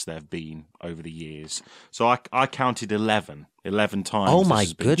adaptations of this there have been over the years. So I counted 11 times. Oh my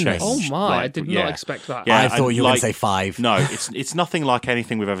goodness. Oh my, I did not expect that. Yeah, I thought you were going to say 5. No, it's nothing like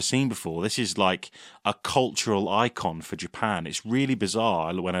anything we've ever seen before. This is like a cultural icon for Japan. It's really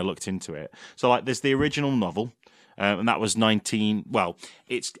bizarre when I looked into it. So like there's the original novel. And that was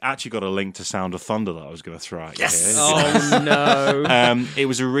it's actually got a link to Sound of Thunder that I was going to throw out. Yes! Here. Oh, no. It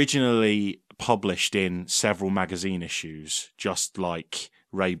was originally published in several magazine issues, just like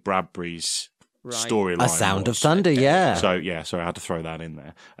Ray Bradbury's storyline. A Sound of Thunder, yeah. So, I had to throw that in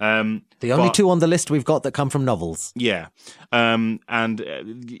there. The only 2 on the list we've got that come from novels. Yeah.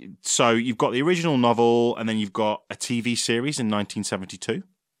 So you've got the original novel, and then you've got a TV series in 1972.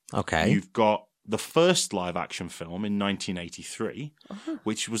 Okay. You've got the first live-action film in 1983,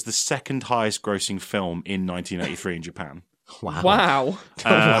 which was the second highest-grossing film in 1983 in Japan. Wow.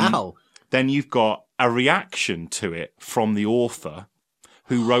 Wow. Then you've got a reaction to it from the author,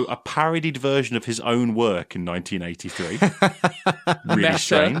 who wrote a parodied version of his own work in 1983. Really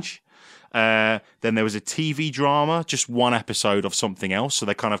strange. Then there was a TV drama, just one episode of something else, so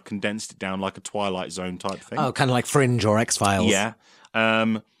they kind of condensed it down like a Twilight Zone type thing. Oh, kind of like Fringe or X-Files. Yeah.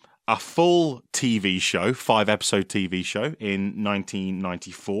 A full TV show, 5-episode TV show in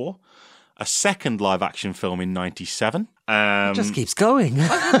 1994. A second live-action film in 97. It just keeps going. I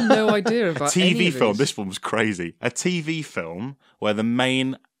had no idea about a TV any of film. these. This one was crazy. A TV film where the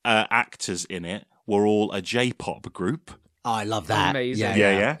main actors in it were all a J-pop group. Oh, I love that. Amazing.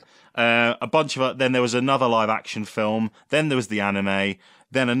 Yeah. A bunch of then there was another live-action film. Then there was the anime.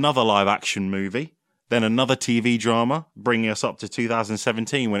 Then another live-action movie. Then another TV drama, bringing us up to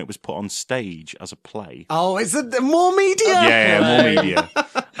 2017 when it was put on stage as a play. Oh, is it more media? Yeah, more media.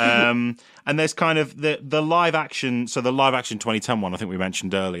 And there's kind of the live action. So the live action 2010 one, I think we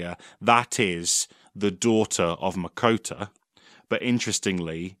mentioned earlier, that is the daughter of Makoto. But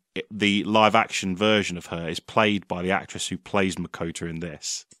interestingly, the live action version of her is played by the actress who plays Makoto in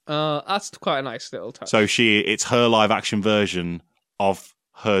this. That's quite a nice little touch. So it's her live action version of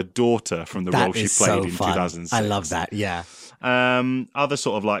her daughter from the role she played in 2006. I love that, yeah. Other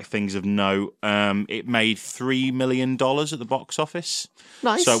sort of like things of note, it made $3 million at the box office.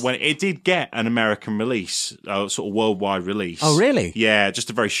 Nice. So when it did get an American release, sort of worldwide release. Oh, really? Yeah, just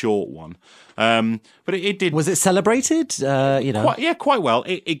a very short one. But it did. Was it celebrated? Quite well.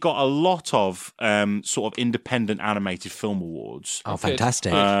 It got a lot of sort of independent animated film awards. Oh,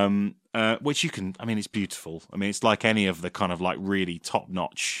 fantastic. Which you can, I mean, it's beautiful. I mean, it's like any of the kind of like really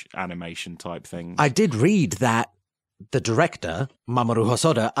top-notch animation type things. I did read that the director, Mamoru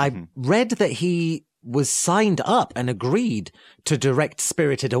Hosoda, I read that he was signed up and agreed to direct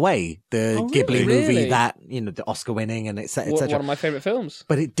Spirited Away, the Ghibli movie that, the Oscar winning and etc. One of my favourite films.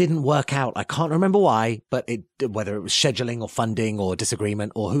 But it didn't work out. I can't remember why, but whether it was scheduling or funding or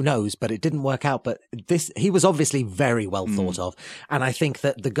disagreement or who knows, but it didn't work out. But he was obviously very well thought of. And I think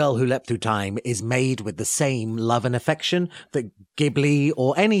that The Girl Who Leapt Through Time is made with the same love and affection that Ghibli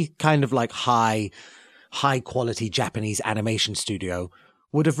or any kind of like high quality Japanese animation studio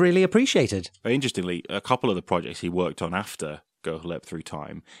would have really appreciated. But interestingly, a couple of the projects he worked on after Girl Who Leapt Through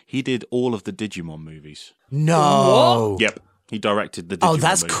Time, he did all of the Digimon movies. No. Yep. He directed the Digimon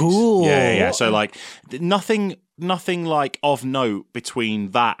that's movies. cool. Yeah. So like nothing like of note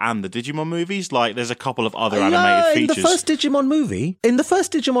between that and the Digimon movies. Like there's a couple of other animated features. In the first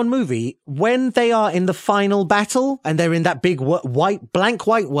Digimon movie, when they are in the final battle and they're in that big blank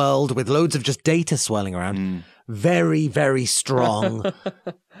white world with loads of just data swirling around, very, very strong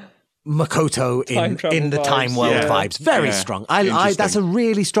Makoto in the vibes. time world vibes. Very strong. I that's a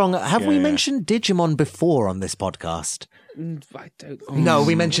really strong. Have we mentioned Digimon before on this podcast? I don't. No,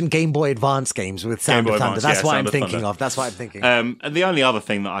 we mentioned Game Boy Advance games with Sound of Thunder. That's what I'm thinking of. And the only other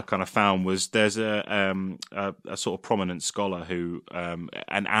thing that I kind of found was there's a sort of prominent scholar who,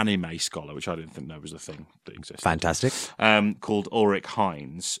 an anime scholar, which I didn't think was a thing that existed. Fantastic. Called Ulrich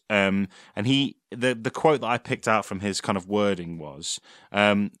Heinz. And the quote that I picked out from his kind of wording was,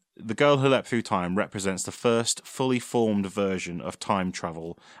 the Girl Who Leapt Through Time represents the first fully formed version of time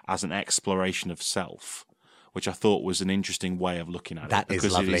travel as an exploration of self, which I thought was an interesting way of looking at it. That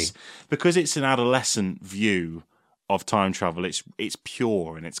is lovely. Because it's an adolescent view of time travel. It's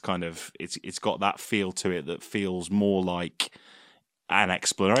pure and it's kind of it's got that feel to it that feels more like an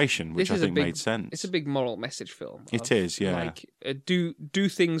exploration, which I think made sense. It's a big moral message film. It is, yeah. Like do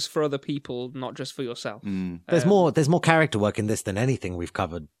things for other people, not just for yourself. There's more character work in this than anything we've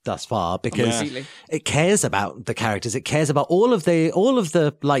covered thus far because it cares about the characters. It cares about all of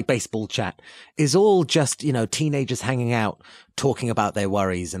the like baseball chat is all just, teenagers hanging out, talking about their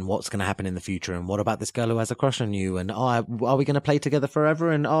worries and what's going to happen in the future. And what about this girl who has a crush on you? And are we going to play together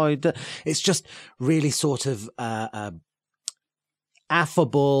forever? And it's just really sort of,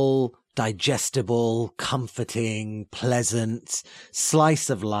 affable, digestible, comforting, pleasant, slice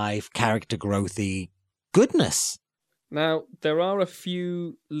of life, character growthy goodness. Now, there are a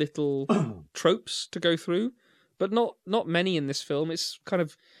few little tropes to go through, but not many in this film. It's kind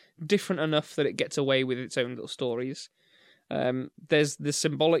of different enough that it gets away with its own little stories. There's the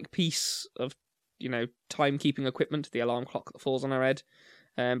symbolic piece of, timekeeping equipment, the alarm clock that falls on her head.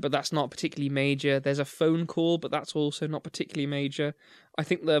 But that's not particularly major. There's a phone call, but that's also not particularly major. I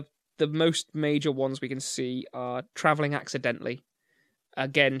think the most major ones we can see are travelling accidentally.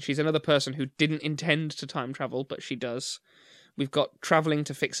 Again, she's another person who didn't intend to time travel, but she does. We've got travelling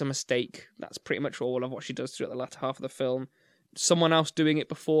to fix a mistake. That's pretty much all of what she does throughout the latter half of the film. Someone else doing it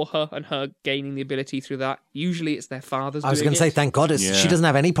before her and her gaining the ability through that. Usually it's their father's doing it. I was going to say, thank God, she doesn't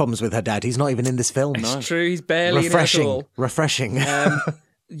have any problems with her dad. He's not even in this film. It's true, he's barely in it at all. Refreshing.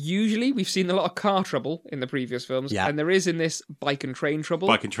 Usually, we've seen a lot of car trouble in the previous films, and there is in this bike and train trouble.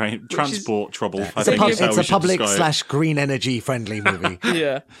 Bike and train, transport trouble. It's a public / green energy friendly movie.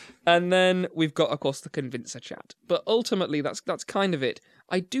 Yeah. And then we've got, of course, the convincer chat. But ultimately, that's kind of it.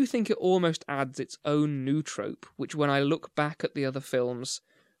 I do think it almost adds its own new trope, which when I look back at the other films,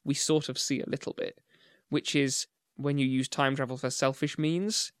 we sort of see a little bit, which is when you use time travel for selfish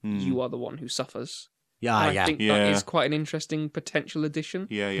means, you are the one who suffers. I think that is quite an interesting potential addition.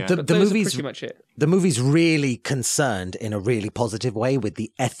 Yeah. The movie's pretty much it. The movie's really concerned in a really positive way with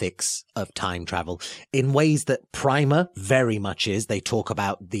the ethics of time travel in ways that Primer very much is. They talk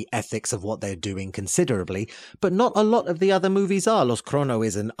about the ethics of what they're doing considerably, but not a lot of the other movies are. Los Chrono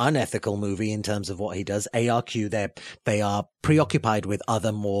is an unethical movie in terms of what he does. ARQ, they are preoccupied with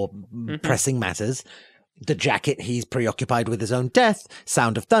other more pressing matters. The Jacket, he's preoccupied with his own death.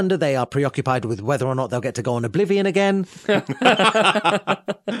 Sound of Thunder, they are preoccupied with whether or not they'll get to go on Oblivion again.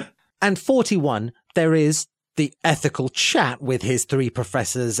 And 41, there is the ethical chat with his three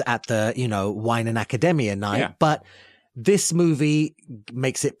professors at the, Wine and Academia night. Yeah. But this movie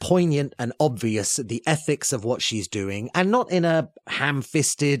makes it poignant and obvious the ethics of what she's doing, and not in a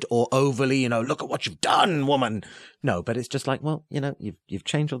ham-fisted or overly, look at what you've done, woman. No, but it's just like, well, you've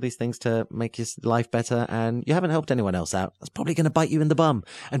changed all these things to make your life better, and you haven't helped anyone else out. That's probably going to bite you in the bum.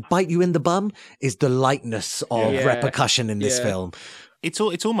 And bite you in the bum is the lightness of repercussion in this film. It's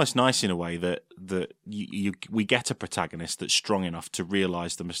almost nice in a way that we get a protagonist that's strong enough to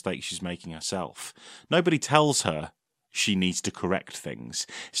realise the mistake she's making herself. Nobody tells her she needs to correct things.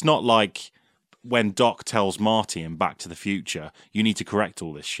 It's not like when Doc tells Marty in Back to the Future, you need to correct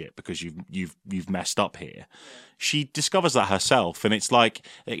all this shit because you've messed up here. She discovers that herself, and it's like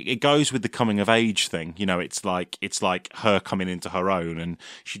it goes with the coming of age thing. It's like her coming into her own, and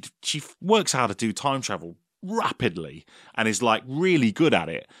she works out how to do time travel rapidly and is like really good at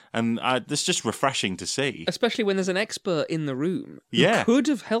it, and that's just refreshing to see. Especially when there's an expert in the room who Yeah. could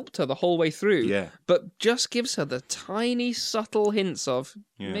have helped her the whole way through, Yeah. but just gives her the tiny, subtle hints of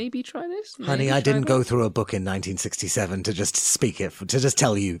Yeah. maybe try this. Honey, maybe I try didn't that." go through a book in 1967 to just speak it, to just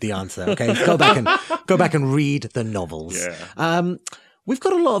tell you the answer. Okay, go back and read the novels. Yeah. We've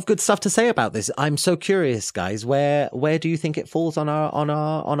got a lot of good stuff to say about this. I'm so curious, guys. Where do you think it falls on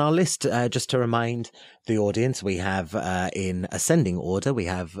our list? Just to remind the audience, we have in ascending order. We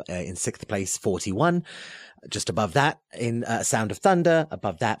have in 6th place 41. Just above that, in Sound of Thunder.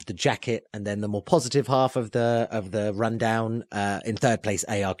 Above that, The Jacket, and then the more positive half of the rundown. In 3rd place,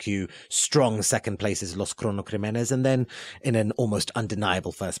 ARQ. Strong 2nd place is Los Cronocrímenes, and then in an almost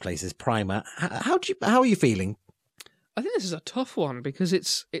undeniable 1st place is Primer. How are you feeling? I think this is a tough one because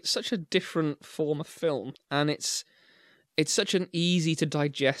it's such a different form of film, and it's such an easy to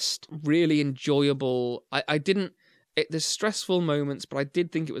digest, really enjoyable. There's stressful moments, but I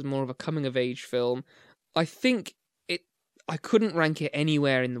did think it was more of a coming of age film. I think I couldn't rank it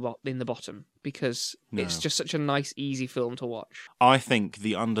anywhere in the bottom because it's just such a nice, easy film to watch. I think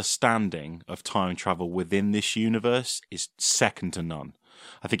the understanding of time travel within this universe is second to none.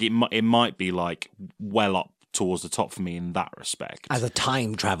 I think it might be like well up towards the top for me in that respect. As a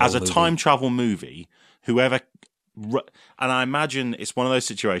time travel movie, whoever... And I imagine it's one of those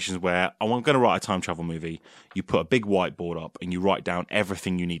situations where I'm going to write a time travel movie, you put a big whiteboard up and you write down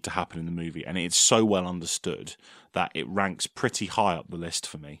everything you need to happen in the movie, and it's so well understood that it ranks pretty high up the list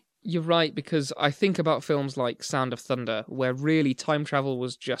for me. You're right, because I think about films like Sound of Thunder, where really time travel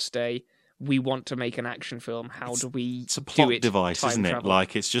was just we want to make an action film. How do we It's a plot do it? device, isn't it?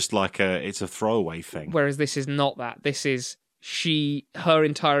 Like it's just like it's a throwaway thing. Whereas this is not that. This is her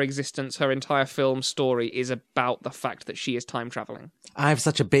entire existence, her entire film story is about the fact that she is time traveling. I have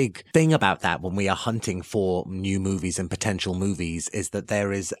such a big thing about that when we are hunting for new movies and potential movies, is that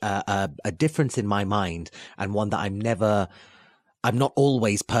there is a difference in my mind, and one that I'm not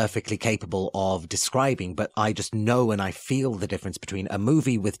always perfectly capable of describing, but I just know and I feel the difference between a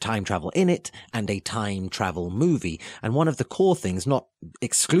movie with time travel in it and a time travel movie. And one of the core things, not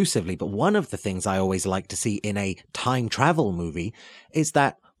exclusively, but one of the things I always like to see in a time travel movie is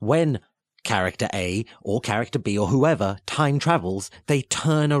that when character A or character B or whoever time travels, they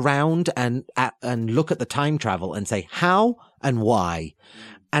turn around and look at the time travel and say, how and why?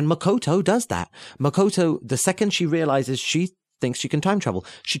 And Makoto does that. Makoto, the second she realizes she thinks she can time travel,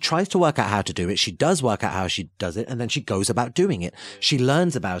 she tries to work out how to do it. She does work out how she does it, and then she goes about doing it. She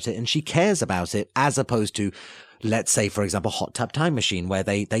learns about it and she cares about it, as opposed to, let's say, for example, Hot Tub Time Machine, where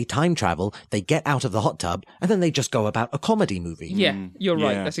they time travel, they get out of the hot tub, and then they just go about a comedy movie. Yeah, you're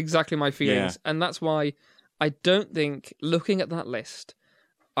right. Yeah. That's exactly my feelings. And that's why I don't think, looking at that list,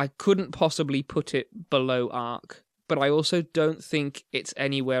 I couldn't possibly put it below Ark. But I also don't think it's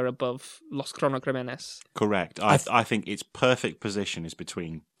anywhere above Los Cronocrímenes. Correct. I think its perfect position is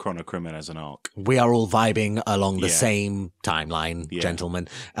between Cronocrímenes and Ark. We are all vibing along the same timeline, gentlemen.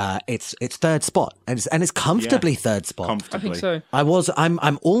 It's third spot, and it's comfortably third spot. I think so.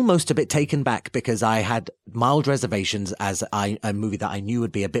 I'm almost a bit taken back because I had mild reservations as a movie that I knew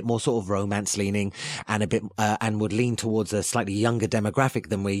would be a bit more sort of romance leaning and a bit and would lean towards a slightly younger demographic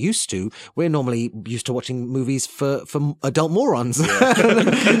than we're used to. We're normally used to watching movies for adult morons.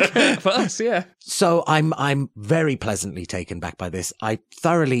 For us, yeah. So I'm very pleasantly taken back by this. I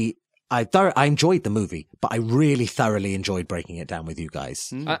enjoyed the movie, but I really thoroughly enjoyed breaking it down with you guys.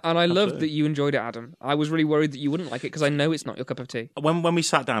 And I loved that you enjoyed it, Adam. I was really worried that you wouldn't like it because I know it's not your cup of tea. When we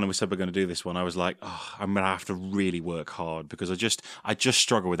sat down and we said we're going to do this one, I was like, I'm going to have to really work hard because I just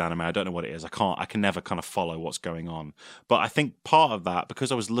struggle with anime. I don't know what it is. I can never kind of follow what's going on. But I think part of that,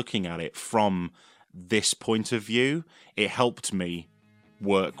 because I was looking at it from this point of view, it helped me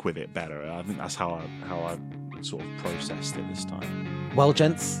work with it better. I think that's how I sort of processed it this time. Well,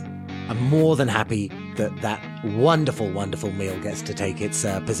 gents, I'm more than happy that wonderful, wonderful meal gets to take its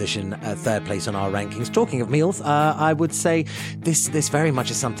position third place on our rankings. Talking of meals, I would say this very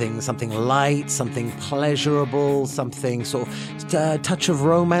much is something light, something pleasurable, something sort of touch of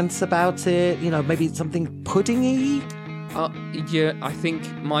romance about it. You know, maybe something puddingy. Yeah, I think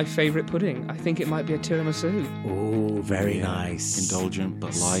my favourite pudding. I think it might be a tiramisu. Oh, very nice. Indulgent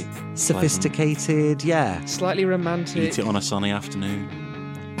but light. Sophisticated, pleasant. yeah. Slightly romantic. Eat it on a sunny afternoon.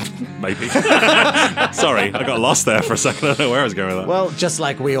 Maybe. Sorry, I got lost there for a second. I don't know where I was going with that. Well, just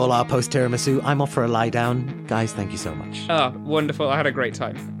like we all are post tiramisu, I'm off for a lie down. Guys, thank you so much. Wonderful. I had a great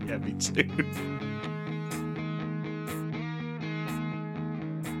time. Yeah, me too.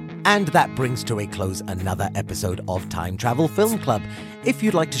 And that brings to a close another episode of Time Travel Film Club. If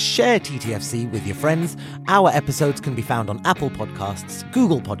you'd like to share TTFC with your friends, our episodes can be found on Apple Podcasts,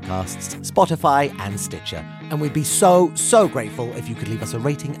 Google Podcasts, Spotify, and Stitcher. And we'd be so grateful if you could leave us a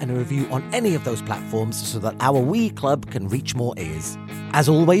rating and a review on any of those platforms so that our wee club can reach more ears. As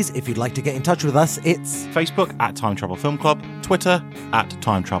always, if you'd like to get in touch with us, it's Facebook at Time Travel Film Club, Twitter at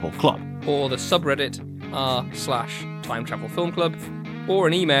Time Travel Club. Or the subreddit r/Time Travel Film Club, or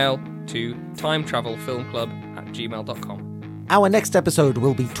an email to timetravelfilmclub@gmail.com. Our next episode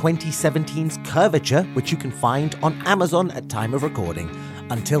will be 2017's Curvature, which you can find on Amazon at time of recording.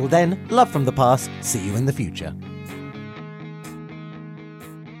 Until then, love from the past, see you in the future.